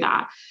come and do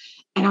that.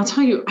 And I'll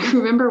tell you, I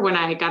remember when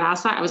I got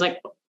asked that, I was like,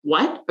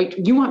 what?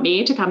 You want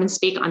me to come and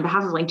speak on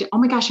behalf of LinkedIn? Oh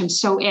my gosh, I'm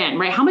so in,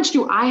 right? How much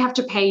do I have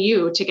to pay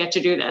you to get to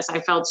do this?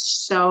 I felt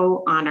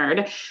so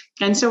honored.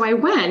 And so I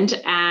went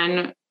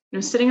and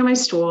sitting on my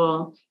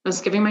stool, I was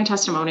giving my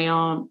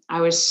testimonial.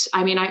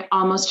 I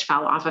almost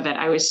fell off of it.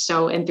 I was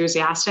so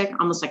enthusiastic,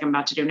 almost like I'm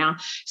about to do now,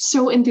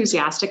 so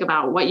enthusiastic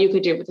about what you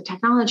could do with the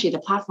technology, the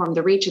platform,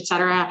 the reach, et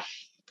cetera.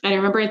 And I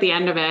remember at the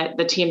end of it,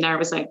 the team there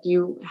was like,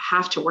 you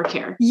have to work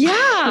here.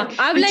 Yeah.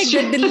 I'm like,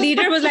 the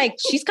leader was like,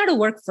 she's got to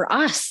work for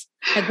us.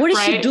 Like, what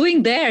is she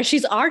doing there?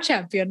 She's our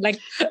champion. Like,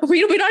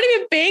 we're not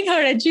even paying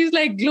her. And she's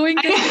like glowing.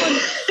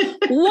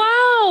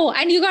 Wow.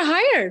 And you got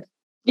hired.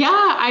 Yeah.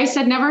 I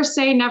said, never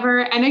say never.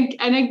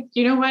 And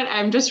you know what?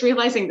 I'm just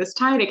realizing this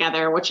tie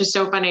together, which is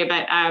so funny,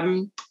 but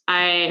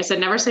I said,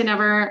 never say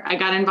never. I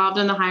got involved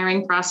in the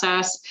hiring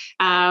process.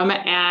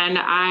 And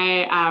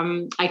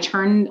I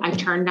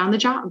turned down the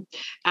job.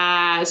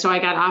 So I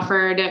got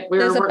offered.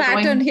 There's a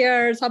pattern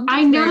here.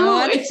 I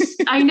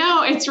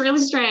know it's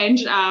really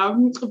strange.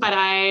 But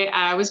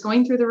I was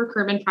going through the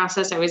recruitment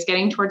process. I was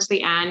getting towards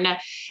the end,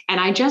 and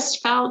I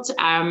just felt,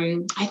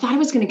 I thought I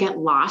was going to get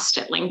lost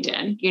at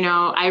LinkedIn. You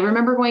know, I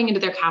remember going into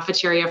their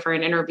cafeteria for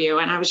an interview,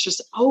 and I was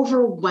just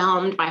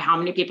overwhelmed by how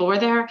many people were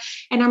there.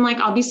 And I'm like,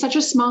 I'll be such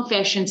a small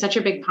fish in such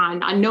a big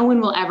pond. No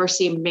one will ever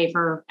see me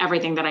for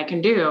everything that I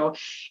can do.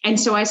 And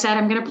so I said,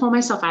 I'm going to pull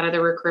myself out of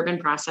the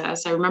recruitment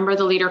process. I remember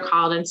the leader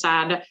called and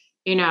said,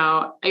 you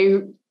know,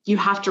 you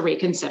have to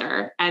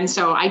reconsider. And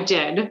so I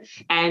did.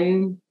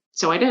 And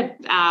so I did.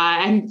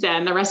 And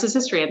then the rest is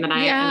history. And then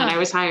I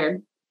was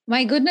hired.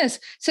 My goodness.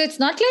 So it's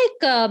not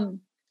like,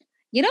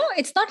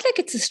 it's not like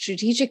it's a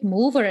strategic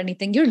move or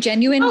anything. You're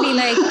genuinely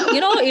like,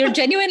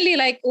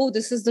 oh,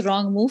 this is the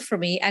wrong move for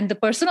me. And the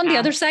person on the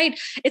other side,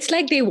 it's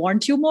like they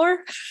want you more.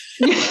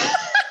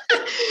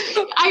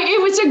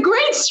 It was a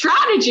great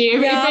strategy.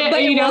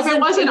 But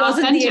it wasn't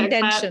authentic, the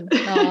intention.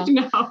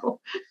 No.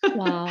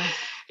 Wow.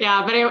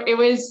 Yeah, but it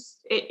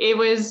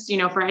was, you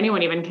know, for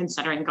anyone even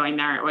considering going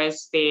there, it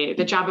was the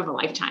job of a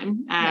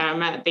lifetime.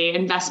 The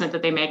investment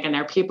that they make in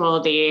their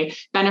people, the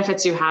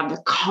benefits you have,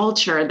 the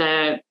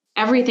culture,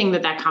 everything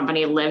that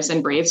company lives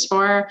and breathes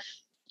for,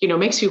 you know,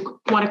 makes you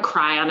want to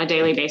cry on a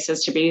daily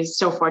basis to be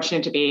so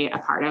fortunate to be a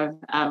part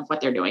of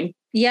what they're doing.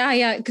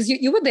 Yeah. Because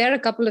you were there a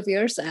couple of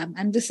years, Sam.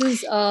 And this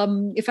is,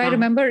 if I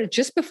remember,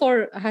 just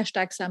before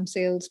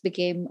 #SamSales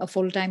became a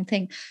full-time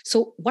thing.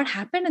 So what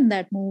happened in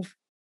that move?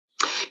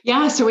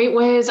 Yeah. So it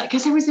was, I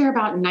guess I was there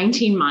about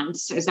 19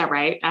 months. Is that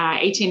right?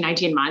 18,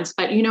 19 months.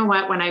 But you know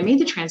what? When I made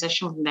the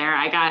transition from there,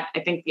 I got, I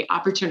think, the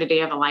opportunity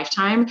of a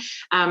lifetime.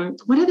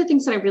 One of the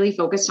things that I really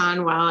focused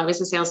on while I was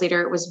a sales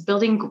leader was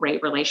building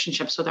great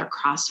relationships with our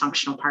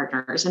cross-functional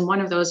partners. And one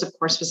of those, of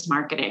course, was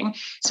marketing.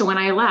 So when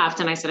I left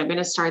and I said, I'm going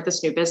to start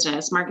this new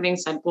business, marketing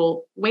said,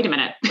 well, wait a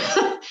minute.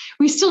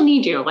 We still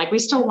need you. Like, we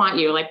still want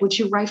you. Like, would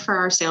you write for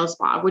our sales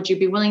blog? Would you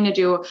be willing to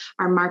do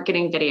our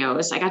marketing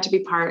videos? I got to be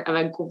part of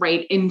a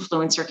great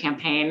influencer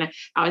campaign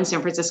out in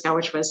San Francisco,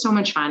 which was so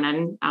much fun.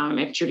 And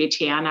if Judy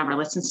Tian ever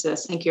listens to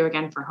this, thank you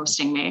again for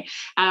hosting me.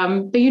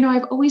 But, you know,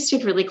 I've always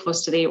stayed really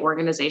close to the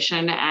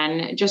organization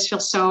and just feel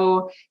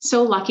so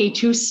lucky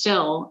to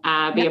still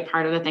be a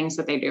part of the things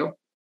that they do.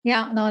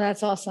 Yeah, no,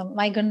 that's awesome.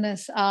 My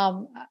goodness.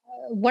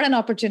 What an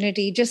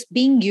opportunity, just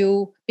being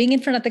you, being in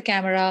front of the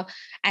camera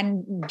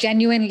and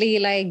genuinely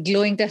like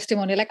glowing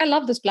testimony. Like, I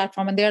love this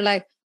platform. And they're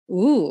like,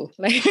 ooh,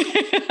 like,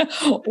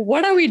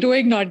 what are we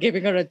doing not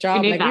giving her a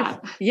job?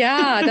 Like,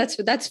 yeah,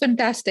 that's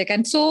fantastic.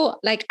 And so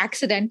like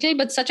accidental,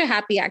 but such a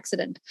happy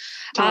accident.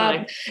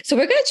 Totally. So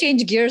we're going to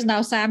change gears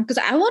now, Sam, because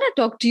I want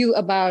to talk to you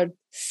about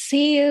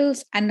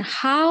sales and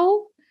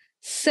how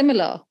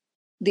similar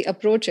the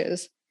approach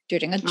is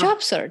during a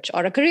job search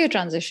or a career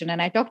transition.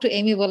 And I talked to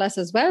Amy Wallace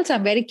as well. So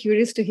I'm very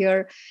curious to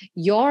hear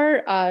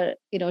your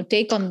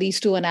take on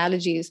these two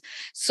analogies.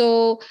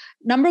 So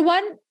number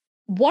one,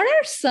 what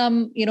are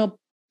some,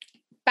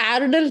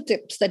 parallel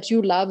tips that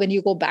you love and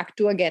you go back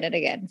to again and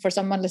again for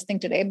someone listening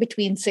today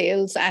between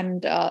sales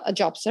and a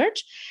job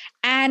search?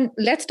 And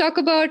let's talk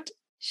about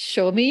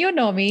Show Me You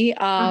Know Me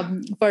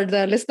for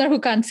the listener who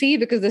can't see,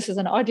 because this is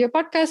an audio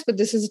podcast, but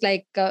this is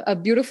like a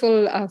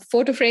beautiful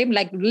photo frame,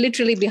 like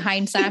literally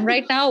behind Sam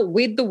right now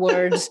with the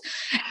words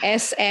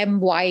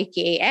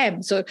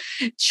SMYKM. So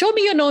Show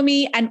Me You Know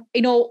Me, and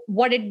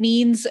what it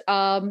means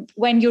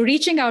when you're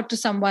reaching out to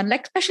someone,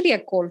 like especially a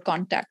cold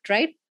contact,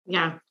 right?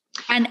 Yeah.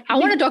 And I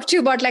want to talk to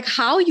you about like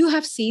how you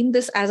have seen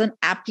this as an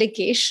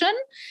application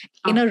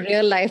in a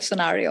real life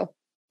scenario.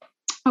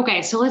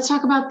 Okay, so let's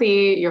talk about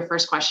your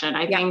first question.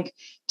 I think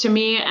to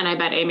me, and I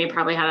bet Amy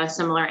probably had a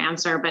similar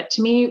answer, but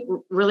to me,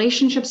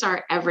 relationships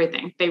are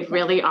everything. They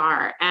really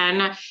are.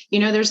 And,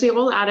 there's the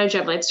old adage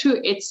of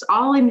it's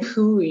all in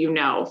who you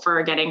know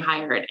for getting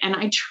hired. And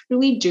I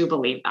truly do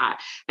believe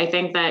that. I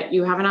think that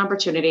you have an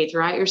opportunity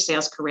throughout your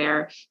sales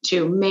career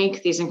to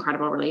make these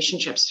incredible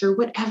relationships through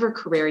whatever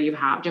career you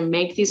have, to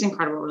make these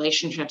incredible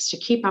relationships, to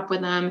keep up with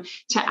them,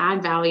 to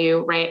add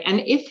value, right? And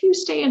if you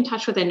stay in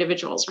touch with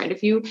individuals, right?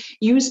 If you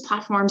use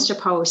platforms to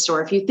post,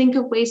 or if you think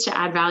of ways to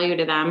add value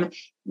to them,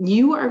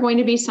 you are going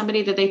to be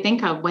somebody that they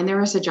think of when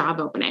there is a job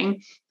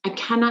opening. I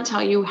cannot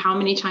tell you how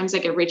many times I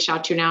get reached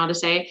out to now to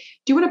say,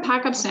 do you want to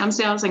pack up Sam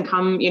Sales and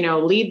come,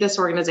 lead this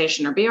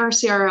organization or be our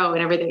CRO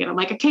and everything? And I'm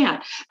like, I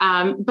can't.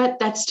 But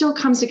that still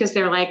comes because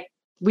they're like,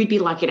 we'd be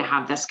lucky to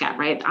have this guy,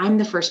 right? I'm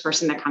the first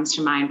person that comes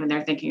to mind when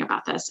they're thinking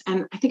about this.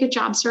 And I think a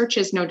job search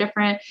is no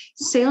different.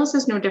 Sales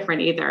is no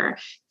different either.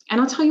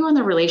 And I'll tell you on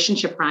the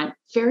relationship front,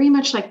 very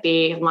much like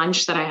the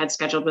lunch that I had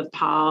scheduled with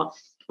Paul,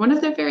 one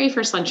of the very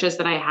first lunches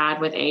that I had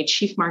with a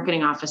chief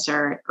marketing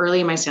officer early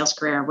in my sales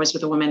career was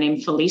with a woman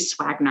named Felice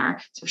Wagner.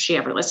 So if she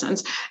ever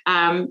listens,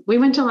 we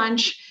went to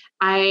lunch.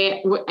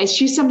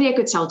 She's somebody I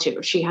could sell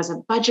to. She has a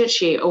budget.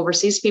 She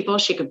oversees people.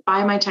 She could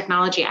buy my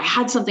technology. I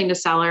had something to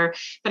sell her,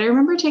 but I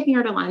remember taking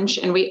her to lunch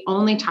and we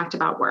only talked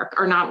about work,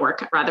 or not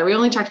work, rather. We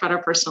only talked about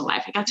her personal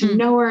life. I got to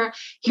know her,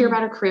 hear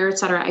about her career, et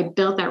cetera. I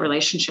built that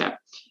relationship.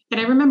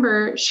 And I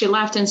remember she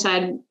left and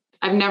said,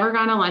 I've never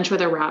gone to lunch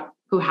with a rep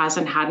who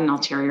hasn't had an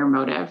ulterior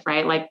motive,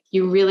 right? Like,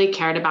 you really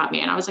cared about me.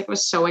 And I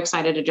was so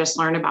excited to just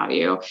learn about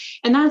you.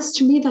 And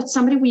to me, that's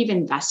somebody we've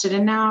invested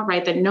in now,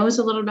 right? That knows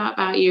a little bit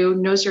about you,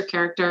 knows your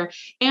character,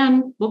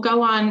 and will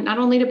go on not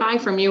only to buy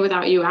from you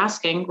without you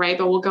asking, right?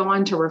 But will go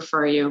on to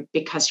refer you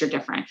because you're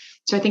different.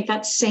 So I think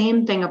that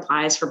same thing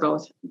applies for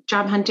both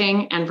job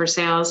hunting and for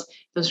sales.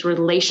 Those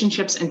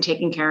relationships and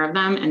taking care of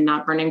them and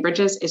not burning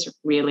bridges is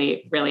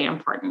really, really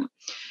important.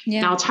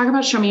 Yeah. Now I'll talk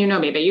about Show Me You Know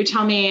Me, but you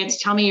tell me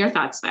your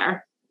thoughts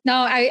there. No,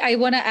 I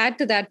want to add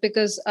to that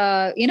because,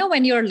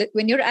 when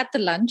you're at the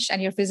lunch and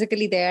you're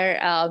physically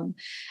there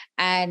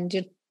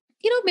and,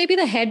 maybe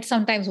the head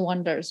sometimes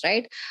wonders,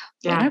 right?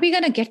 Yeah. When are we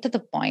going to get to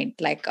the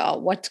point? Like,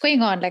 what's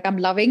going on? Like, I'm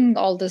loving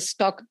all this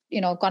talk,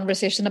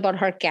 conversation about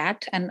her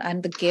cat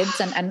and the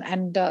kids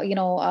and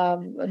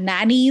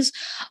nannies.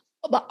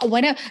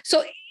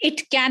 So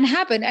it can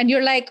happen. And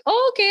you're like,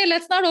 oh, okay,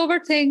 let's not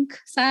overthink,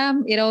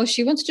 Sam.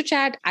 She wants to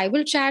chat. I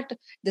will chat.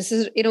 This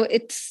is,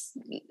 it's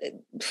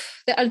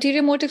the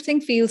ulterior motive thing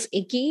feels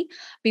icky.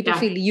 People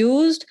feel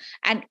used,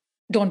 and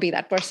don't be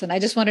that person. I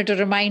just wanted to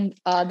remind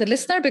the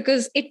listener,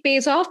 because it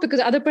pays off because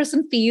the other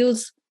person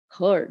feels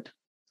heard.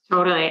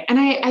 Totally. And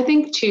I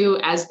think too,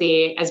 as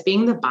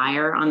being the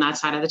buyer on that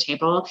side of the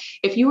table,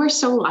 if you are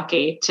so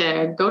lucky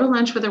to go to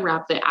lunch with a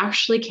rep that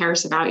actually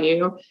cares about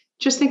you,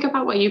 just think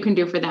about what you can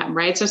do for them,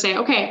 right? So say,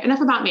 okay,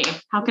 enough about me.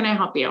 How can I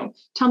help you?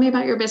 Tell me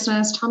about your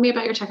business. Tell me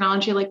about your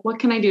technology. Like, what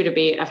can I do to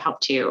be of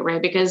help to you,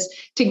 right? Because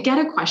to get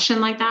a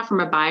question like that from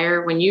a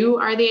buyer when you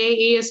are the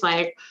AE is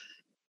like,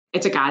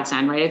 it's a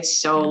godsend, right? It's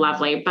so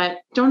lovely, but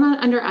don't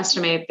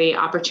underestimate the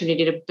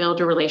opportunity to build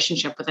a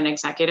relationship with an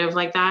executive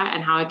like that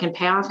and how it can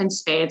pay off in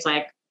spades.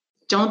 Like,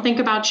 don't think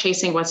about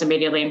chasing what's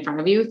immediately in front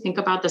of you. Think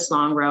about this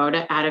long road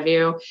ahead of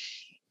you.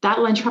 That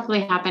lunch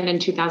probably happened in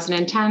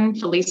 2010.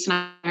 Felice and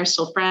I are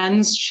still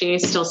friends. She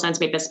still sends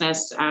me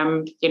business.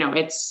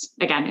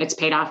 It's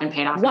paid off and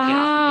paid off. Wow. And paid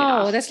off and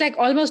paid off. That's like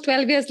almost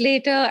 12 years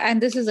later.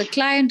 And this is a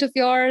client of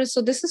yours.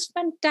 So this is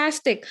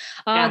fantastic.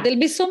 There'll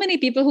be so many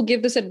people who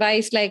give this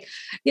advice, like,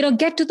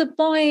 get to the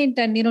point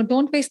and,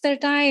 don't waste their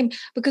time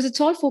because it's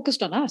all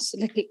focused on us.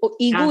 Like the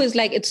ego is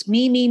like, it's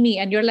me, me, me.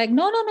 And you're like,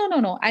 no.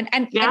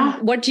 And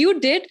what you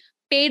did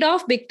paid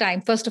off big time.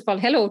 First of all,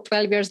 hello,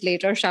 12 years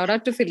later, shout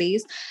out to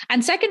Felice.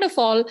 And second of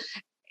all,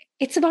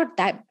 it's about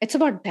them. It's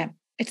about them.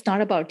 It's not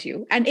about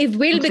you. And it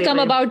will become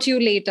about you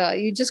later.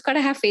 You just got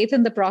to have faith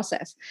in the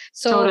process.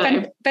 So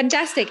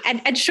fantastic.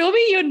 And show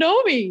me, you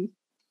know me.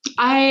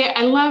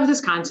 I love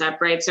this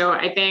concept, right? So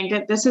I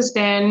think this has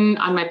been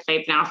on my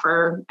plate now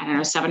for,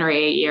 7 or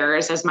 8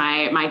 years as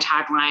my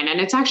tagline. And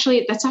that's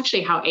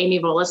actually how Amy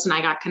Volas and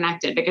I got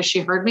connected, because she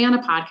heard me on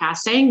a podcast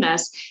saying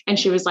this. And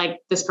she was like,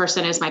 this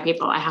person is my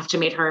people. I have to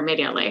meet her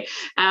immediately.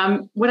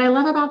 What I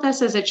love about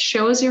this is it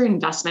shows your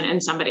investment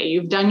in somebody.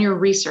 You've done your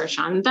research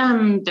on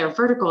them, their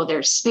vertical,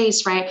 their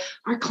space, right?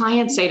 Our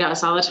clients say to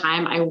us all the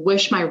time, I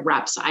wish my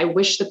reps, I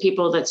wish the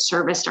people that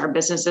serviced our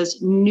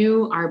businesses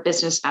knew our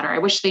business better. I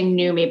wish they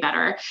knew me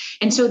better.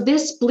 And so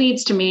this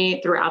bleeds to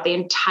me throughout the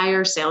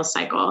entire sales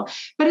cycle,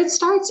 but it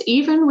starts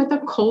even with a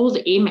cold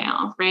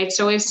email, right?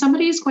 So if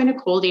somebody is going to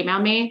cold email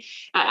me,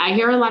 I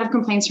hear a lot of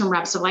complaints from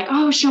reps of like,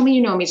 oh, show me,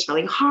 you know me, it's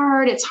really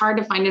hard. It's hard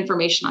to find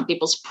information on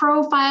people's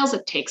profiles.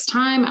 It takes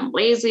time. I'm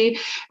lazy,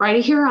 right? I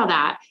hear all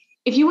that.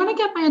 If you want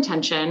to get my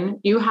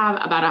attention, you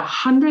have about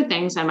 100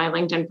 things on my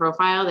LinkedIn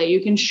profile that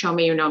you can show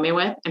me you know me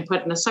with and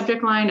put in the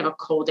subject line of a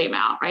cold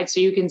email, right? So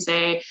you can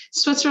say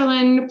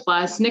Switzerland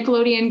plus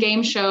Nickelodeon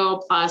game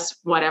show plus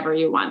whatever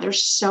you want.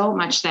 There's so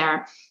much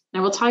there. And I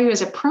will tell you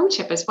as a pro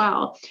tip as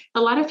well, a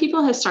lot of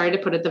people have started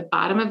to put at the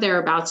bottom of their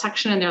about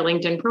section in their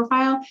LinkedIn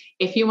profile,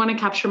 if you want to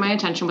capture my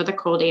attention with a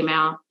cold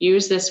email,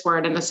 use this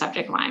word in the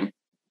subject line.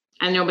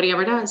 And nobody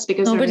ever does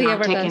because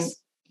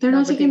they're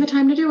not taking the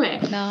time to do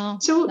it.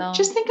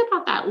 Just think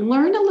about that.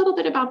 Learn a little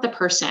bit about the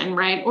person,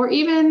 right? Or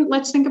even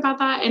let's think about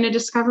that in a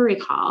discovery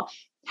call.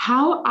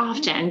 How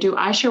often do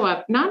I show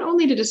up not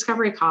only to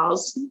discovery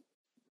calls,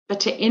 but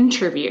to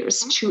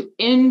interviews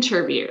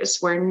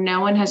where no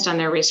one has done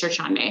their research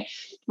on me?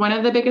 One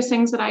of the biggest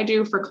things that I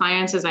do for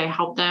clients is I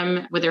help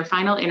them with their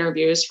final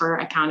interviews for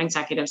account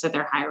executives that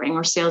they're hiring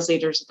or sales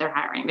leaders that they're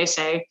hiring. They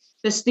say,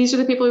 these are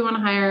the people we want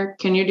to hire.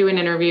 Can you do an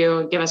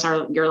interview? Give us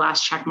your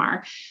last check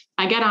mark.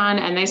 I get on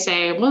and they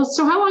say, well,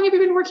 so how long have you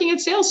been working at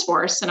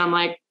Salesforce? And I'm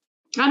like,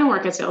 I don't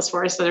work at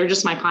Salesforce. So they're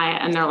just my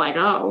client. And they're like,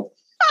 oh,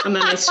 and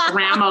then they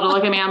scramble to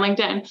look at me on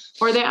LinkedIn.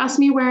 Or they ask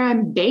me where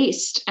I'm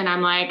based. And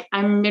I'm like,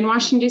 I'm in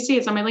Washington, DC.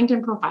 It's on my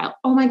LinkedIn profile.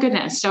 Oh my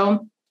goodness.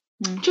 So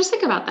just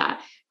think about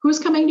that. Who's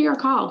coming to your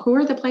call? Who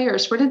are the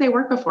players? Where did they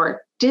work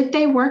before? Did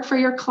they work for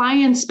your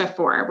clients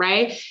before,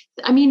 right?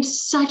 I mean,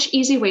 such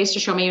easy ways to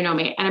show me you know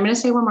me. And I'm going to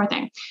say one more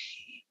thing.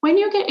 When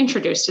you get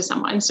introduced to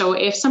someone, so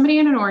if somebody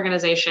in an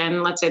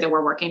organization, let's say that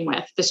we're working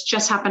with, this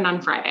just happened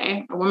on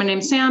Friday, a woman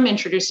named Sam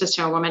introduced us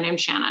to a woman named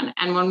Shannon.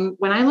 And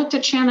when I looked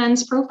at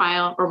Shannon's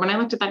profile, or when I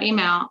looked at that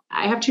email,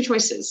 I have two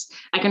choices.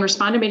 I can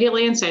respond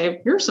immediately and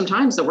say, here's some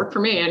times that work for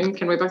me, and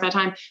can we book that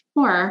time?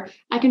 Or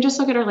I can just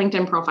look at her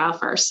LinkedIn profile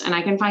first, and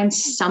I can find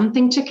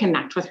something to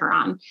connect with her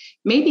on.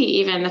 Maybe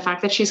even the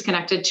fact that she's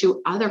connected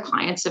to other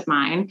clients of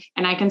mine.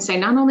 And I can say,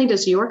 not only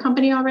does your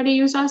company already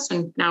use us,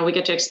 and now we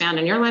get to expand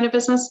in your line of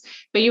business,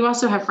 but you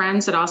also have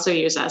friends that also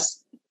use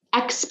us,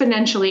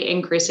 exponentially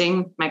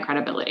increasing my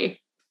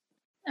credibility.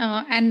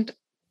 And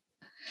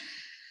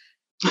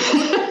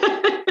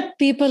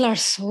people are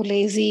so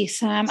lazy,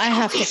 Sam. I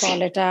have to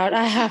call it out.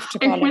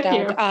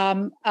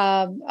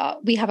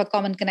 We have a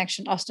common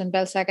connection, Austin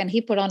Belsack, and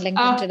he put on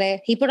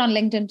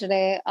LinkedIn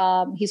today.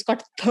 He's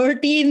got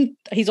 13.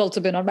 He's also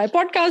been on my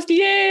podcast.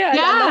 Yay!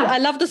 I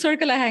love the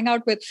circle I hang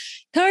out with.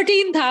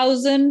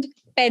 13,000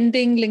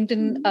 pending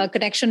LinkedIn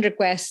connection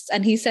requests.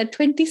 And he said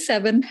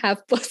 27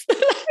 have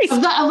personalized.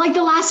 Like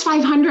the last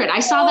 500. I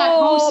saw that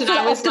post and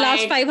I was like,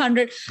 last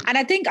 500. And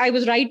I think I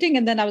was writing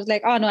and then I was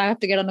like, oh no, I have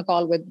to get on a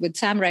call with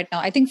Sam right now.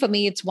 I think for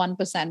me, it's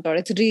 1% or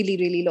it's really,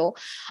 really low.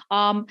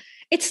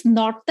 It's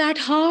not that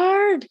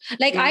hard.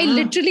 I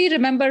literally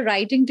remember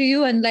writing to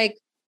you and like,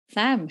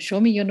 Sam, show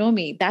me you know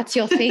me. That's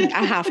your thing.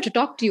 I have to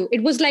talk to you.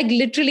 It was like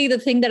literally the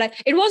thing that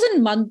it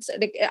wasn't months.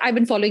 Like, I've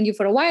been following you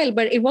for a while,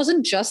 but it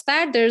wasn't just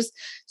that. There's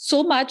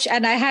so much.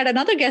 And I had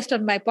another guest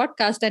on my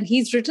podcast and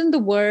he's written the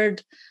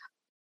word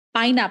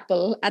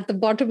pineapple at the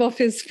bottom of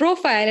his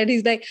profile. And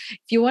he's like,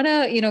 if you want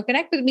to,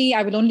 connect with me,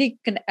 I will only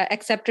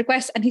accept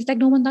requests. And he's like,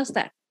 no one does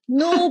that.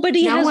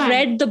 Nobody No has one.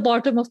 read the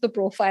bottom of the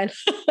profile.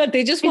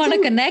 They just want to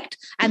connect,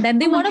 and then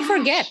they want to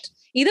forget.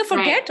 Either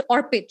forget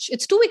or pitch.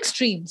 It's two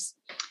extremes.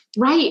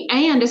 Right.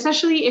 And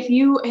especially if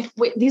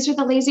these are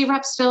the lazy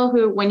reps still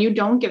who, when you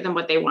don't give them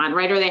what they want,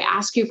 right, or they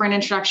ask you for an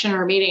introduction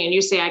or a meeting and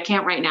you say, I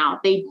can't right now,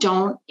 they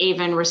don't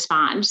even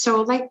respond.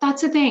 So like,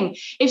 that's the thing.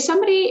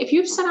 If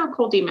you've sent out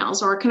cold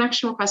emails or a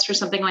connection request or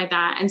something like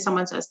that, and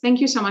someone says,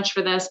 thank you so much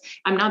for this,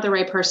 I'm not the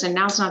right person,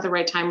 now's not the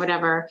right time,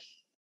 whatever,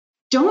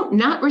 don't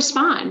not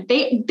respond.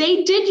 They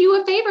did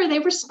you a favor. They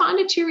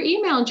responded to your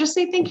email. Just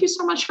say, thank you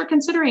so much for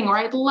considering, or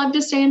I'd love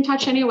to stay in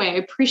touch anyway. I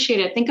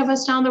appreciate it. Think of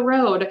us down the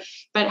road.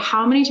 But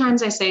how many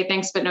times I say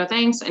thanks, but no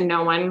thanks, and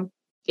no one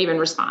even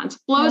responds.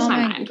 Blows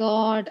my mind.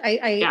 God.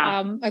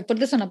 I put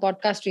this on a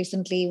podcast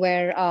recently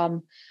where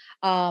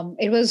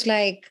it was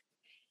like,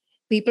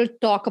 people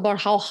talk about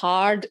how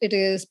hard it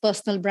is,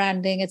 personal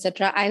branding,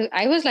 etc.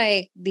 I was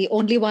like the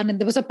only one, and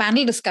there was a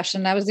panel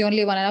discussion. I was the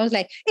only one. And I was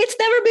like, it's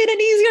never been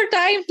an easier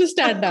time to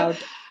stand out.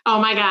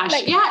 Oh my gosh.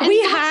 Like, yeah. We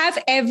have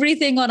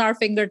everything on our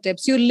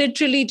fingertips. You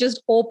literally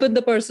just open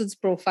the person's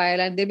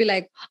profile and they'll be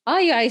like, oh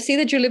yeah, I see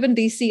that you live in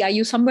DC. Are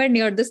you somewhere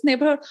near this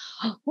neighborhood?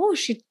 Oh,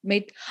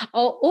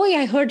 yeah,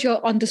 I heard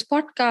you're on this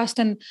podcast.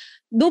 And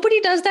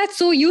nobody does that.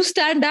 So you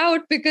stand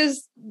out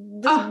because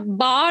the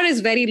bar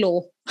is very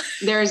low.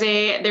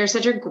 There's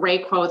such a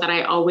great quote that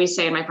I always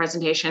say in my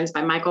presentations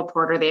by Michael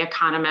Porter, the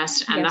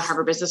economist and the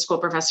Harvard Business School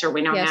professor.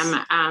 We know him.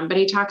 But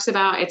he talks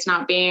about it's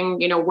not being,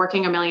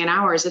 working a million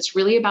hours. It's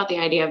really about the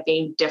idea of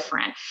being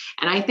different.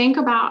 And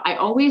I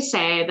always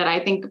say that I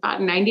think about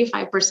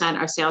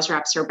 95% of sales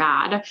reps are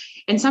bad.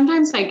 And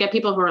sometimes I get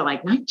people who are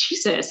like,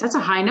 Jesus, that's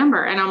a high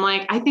number. And I'm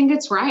like, I think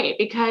it's right,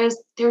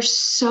 because there's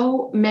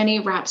so many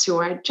reps who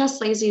are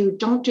just lazy, who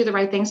don't do the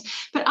right things,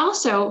 but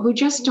also who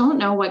just don't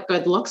know what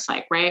good looks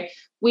like, right?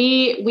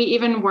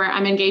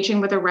 I'm engaging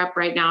with a rep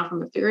right now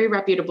from a very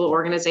reputable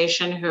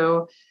organization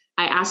who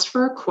I asked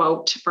for a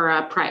quote for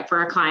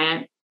a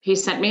client. He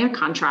sent me a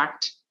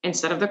contract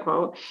instead of the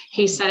quote.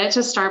 He set it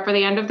to start for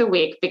the end of the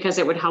week because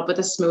it would help with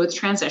a smooth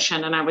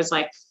transition. And I was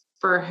like,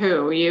 for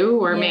who, you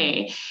or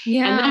me?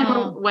 Yeah. And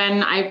then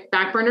when I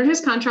backburnered his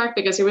contract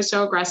because he was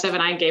so aggressive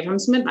and I gave him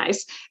some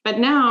advice, but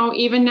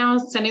even now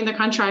sending the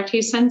contract,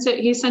 he sent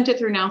it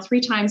through now 3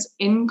 times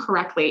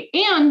incorrectly.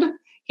 And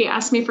he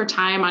asked me for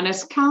time on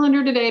his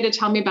calendar today to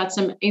tell me about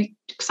some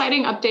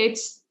exciting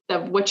updates,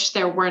 of which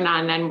there were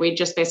none. And we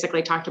just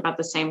basically talked about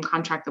the same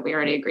contract that we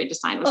already agreed to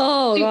sign.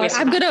 Oh God.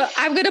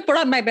 I'm gonna put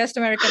on my best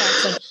American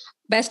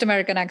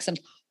accent.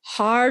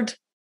 Hard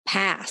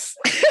pass.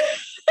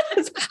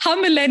 How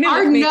millennial.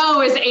 Hard no,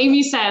 as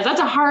Amy says.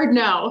 That's a hard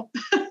no.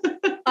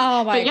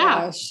 Oh my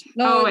gosh.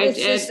 No,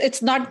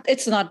 it's not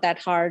that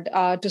hard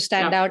to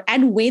stand out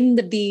and win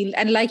the deal.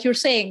 And like you're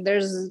saying,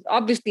 there's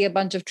obviously a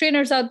bunch of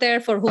trainers out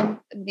there for whom,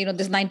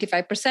 this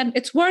 95%,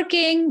 it's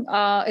working.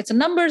 It's a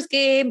numbers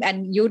game.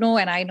 And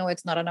and I know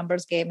it's not a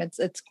numbers game.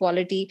 It's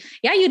quality.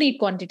 Yeah, you need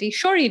quantity.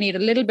 Sure, you need a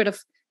little bit of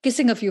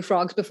kissing a few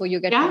frogs before you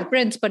get to the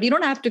prince, but you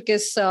don't have to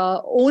kiss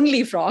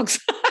only frogs.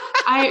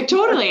 I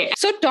totally.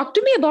 So talk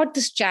to me about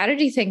this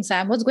charity thing,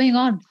 Sam. What's going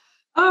on?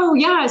 Oh,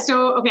 yeah.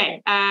 So,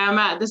 okay.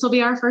 This will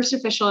be our first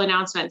official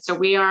announcement. So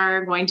we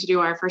are going to do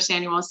our first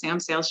annual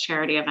Sam Sales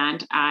charity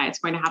event. It's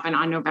going to happen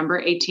on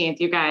November 18th.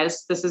 You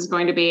guys, this is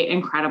going to be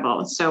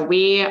incredible. So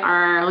we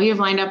have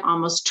lined up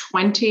almost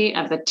 20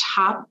 of the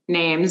top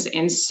names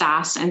in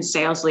SaaS and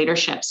sales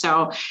leadership.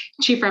 So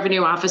chief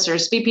revenue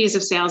officers, VPs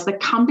of sales, the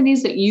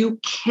companies that you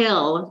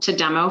kill to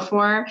demo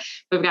for.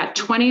 We've got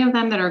 20 of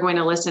them that are going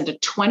to listen to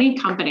 20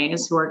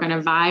 companies who are going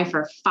to vie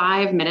for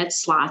 5-minute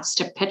slots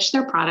to pitch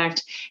their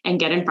product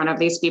and get in front of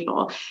these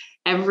people.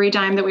 Every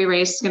dime that we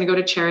raise is going to go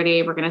to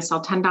charity. We're going to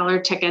sell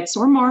 $10 tickets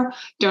or more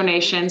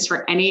donations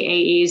for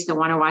any AEs that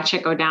want to watch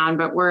it go down.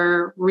 But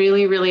we're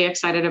really, really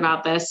excited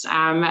about this.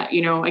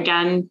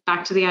 Again,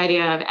 back to the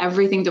idea of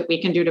everything that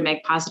we can do to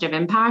make positive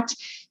impact.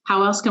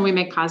 How else can we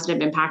make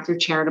positive impact through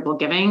charitable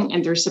giving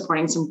and through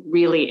supporting some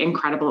really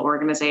incredible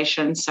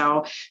organizations?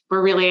 So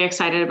we're really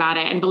excited about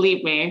it. And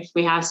believe me,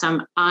 we have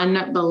some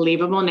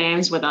unbelievable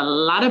names with a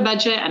lot of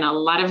budget and a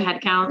lot of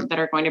headcount that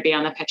are going to be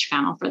on the pitch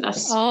panel for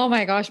this. Oh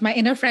my gosh, my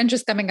inner French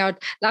is coming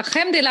out.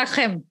 Lachem de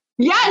lachem.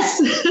 Yes.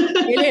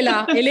 Elle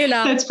est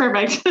là. That's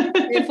perfect.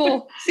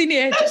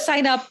 Just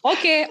sign up.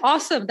 Okay,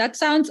 awesome. That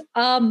sounds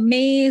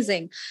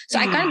amazing. So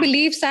I can't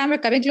believe, Sam, we're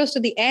coming close to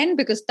the end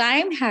because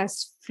time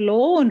has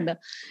flown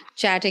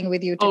chatting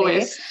with you today.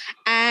 Always.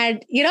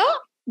 And,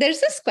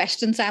 there's this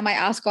question, Sam, I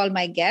ask all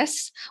my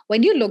guests.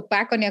 When you look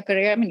back on your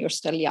career, I mean, you're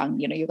still young,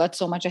 you got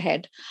so much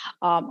ahead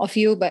of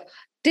you, but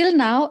till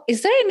now,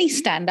 is there any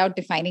standout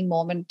defining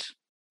moment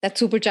that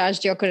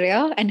supercharged your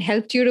career and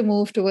helped you to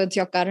move towards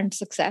your current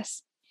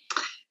success?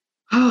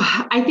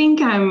 Oh, I think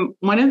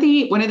one of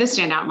the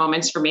standout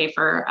moments for me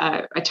for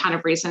a ton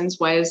of reasons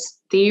was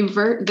the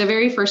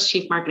very first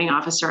chief marketing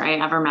officer I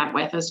ever met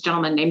with was a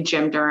gentleman named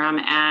Jim Durham.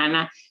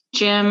 And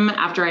Jim,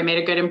 after I made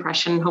a good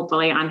impression,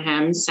 hopefully on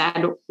him,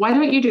 said, why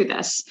don't you do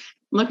this?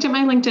 Looked at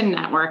my LinkedIn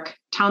network.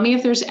 Tell me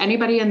if there's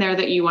anybody in there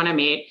that you want to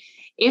meet.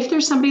 if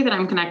there's somebody that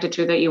I'm connected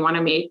to that you want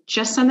to meet,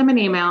 just send them an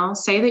email,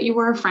 say that you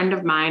were a friend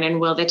of mine, and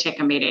will they take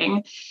a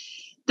meeting?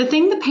 The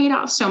thing that paid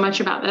off so much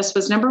about this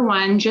was, number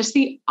one, just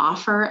the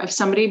offer of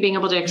somebody being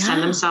able to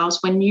extend themselves.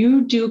 When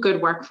you do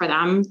good work for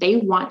them, they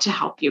want to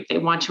help you. They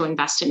want to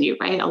invest in you,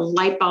 right? A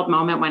light bulb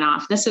moment went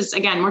off. This is,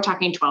 again, we're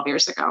talking 12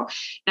 years ago.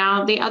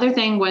 Now, the other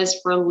thing was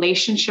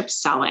relationship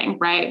selling,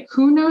 right?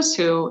 Who knows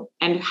who,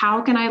 and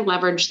how can I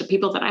leverage the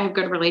people that I have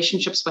good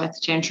relationships with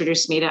to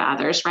introduce me to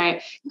others,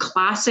 right?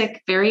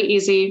 Classic, very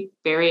easy,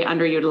 very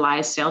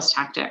underutilized sales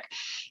tactic.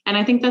 And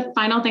I think the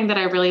final thing that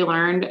I really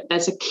learned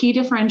that's a key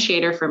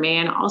differentiator for me,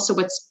 and also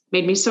what's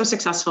made me so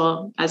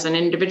successful as an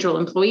individual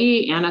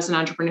employee and as an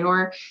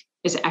entrepreneur,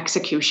 is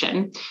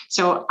execution.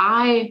 So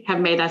I have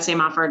made that same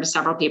offer to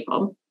several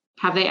people.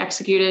 Have they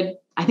executed?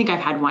 I think I've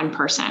had one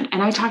person.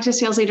 And I talk to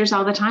sales leaders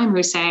all the time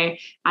who say,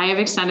 I have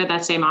extended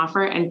that same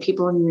offer and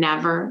people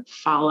never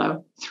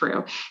follow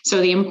through.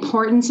 So the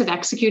importance of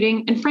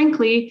executing, and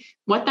frankly,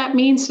 what that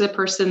means to the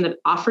person that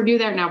offered you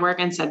their network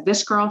and said,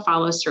 this girl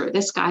follows through,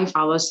 this guy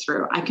follows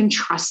through, I can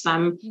trust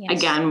them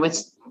again with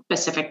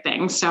specific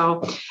things.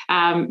 So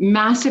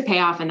massive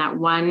payoff in that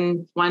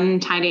one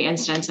tiny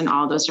instance and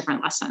all those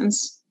different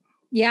lessons.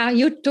 Yeah,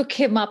 you took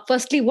him up.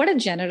 Firstly, what a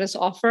generous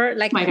offer.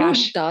 Like, who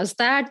does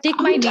that? Take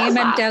my name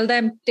and tell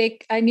them,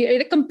 I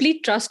need a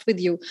complete trust with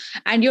you.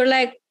 And you're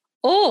like,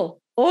 oh,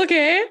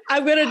 okay,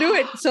 I'm going to do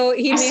it. So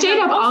I stayed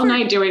up all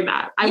night doing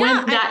that. I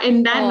went that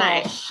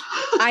night.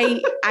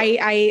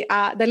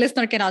 The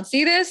listener cannot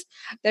see this.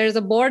 There's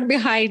a board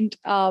behind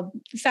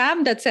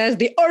Sam that says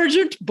the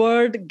urgent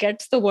bird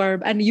gets the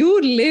worm, and you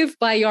live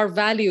by your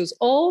values.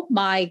 Oh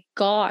my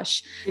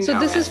gosh. So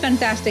this is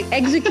fantastic.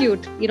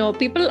 Execute.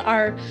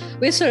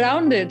 We're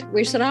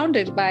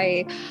surrounded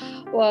by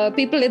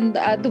people in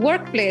the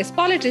workplace,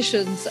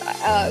 politicians,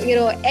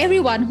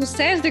 everyone who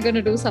says they're going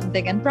to do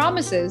something and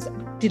promises.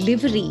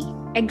 Delivery,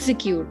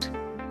 execute,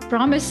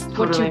 promise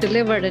what you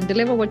delivered and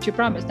deliver what you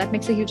promised. That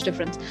makes a huge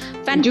difference.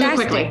 Fantastic. Do it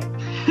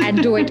quickly.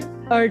 And do it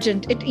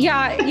urgent.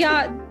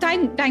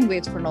 Time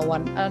waits for no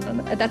one.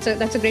 That's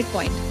a great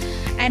point.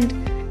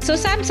 And so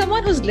Sam,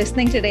 someone who's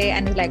listening today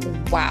and is like,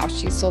 wow,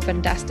 she's so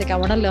fantastic. I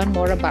want to learn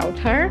more about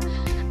her.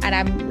 And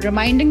I'm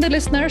reminding the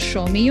listener,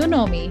 show me you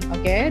know me.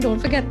 Okay,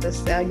 don't forget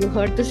this. You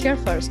heard this here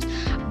first.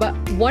 But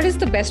what is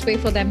the best way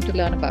for them to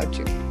learn about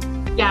you?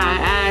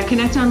 Yeah,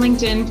 connect on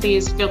LinkedIn.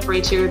 Please feel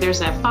free to. There's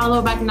a follow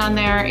button on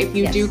there. If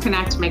you do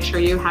connect, make sure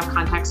you have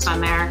context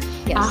on there.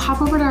 Hop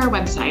over to our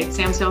website,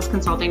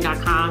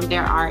 samsalesconsulting.com.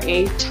 There are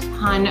a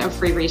ton of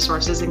free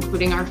resources,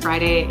 including our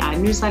Friday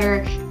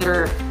newsletter that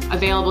are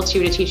available to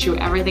you to teach you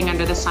everything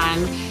under the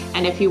sun.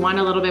 And if you want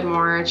a little bit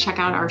more, check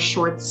out our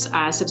shorts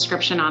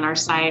subscription on our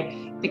site.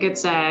 I think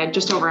it's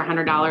just over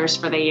 $100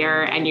 for the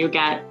year, and you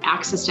get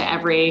access to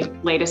every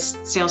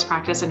latest sales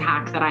practice and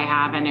hack that I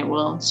have, and it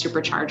will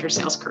supercharge your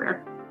sales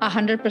career.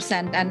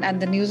 100%. And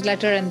the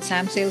newsletter and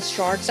Sam Sales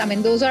Shorts, I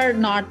mean, those are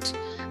not,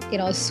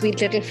 sweet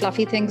little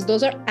fluffy things.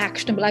 Those are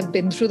actionable. I've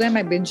been through them.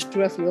 I binged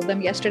through a few of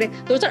them yesterday.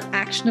 Those are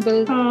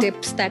actionable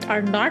tips that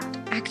are not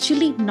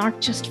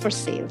just for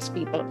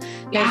salespeople.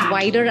 There's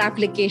wider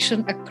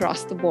application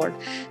across the board.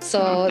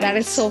 So that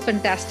is so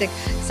fantastic.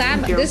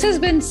 Sam, this has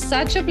been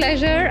such a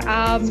pleasure.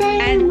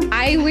 And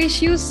I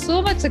wish you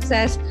so much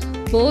success,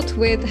 both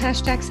with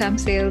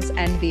 #SamSales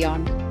and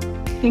beyond.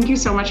 Thank you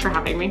so much for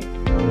having me.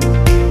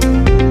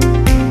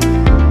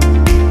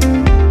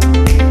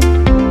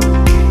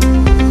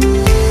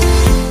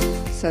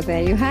 So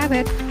there you have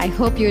it. I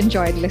hope you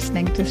enjoyed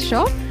listening to the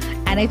show.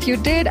 And if you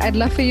did, I'd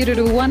love for you to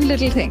do one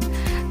little thing.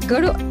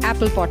 Go to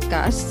Apple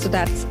Podcasts, so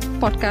that's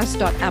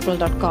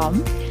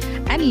podcast.apple.com,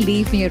 and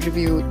leave me a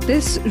review.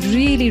 This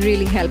really,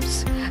 really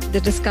helps the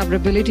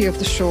discoverability of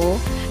the show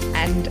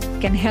and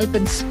can help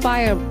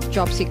inspire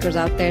job seekers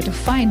out there to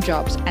find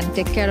jobs and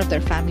take care of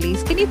their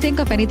families. Can you think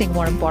of anything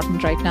more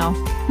important right now?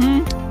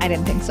 I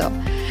didn't think so.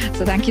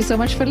 So thank you so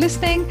much for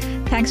listening.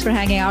 Thanks for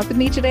hanging out with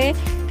me today.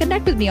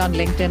 Connect with me on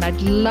LinkedIn.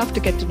 I'd love to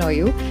get to know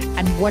you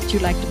and what you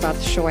liked about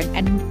the show.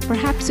 And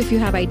perhaps if you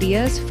have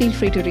ideas, feel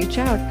free to reach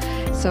out.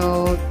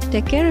 So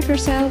take care of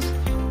yourself.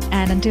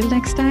 And until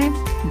next time,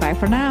 bye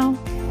for now.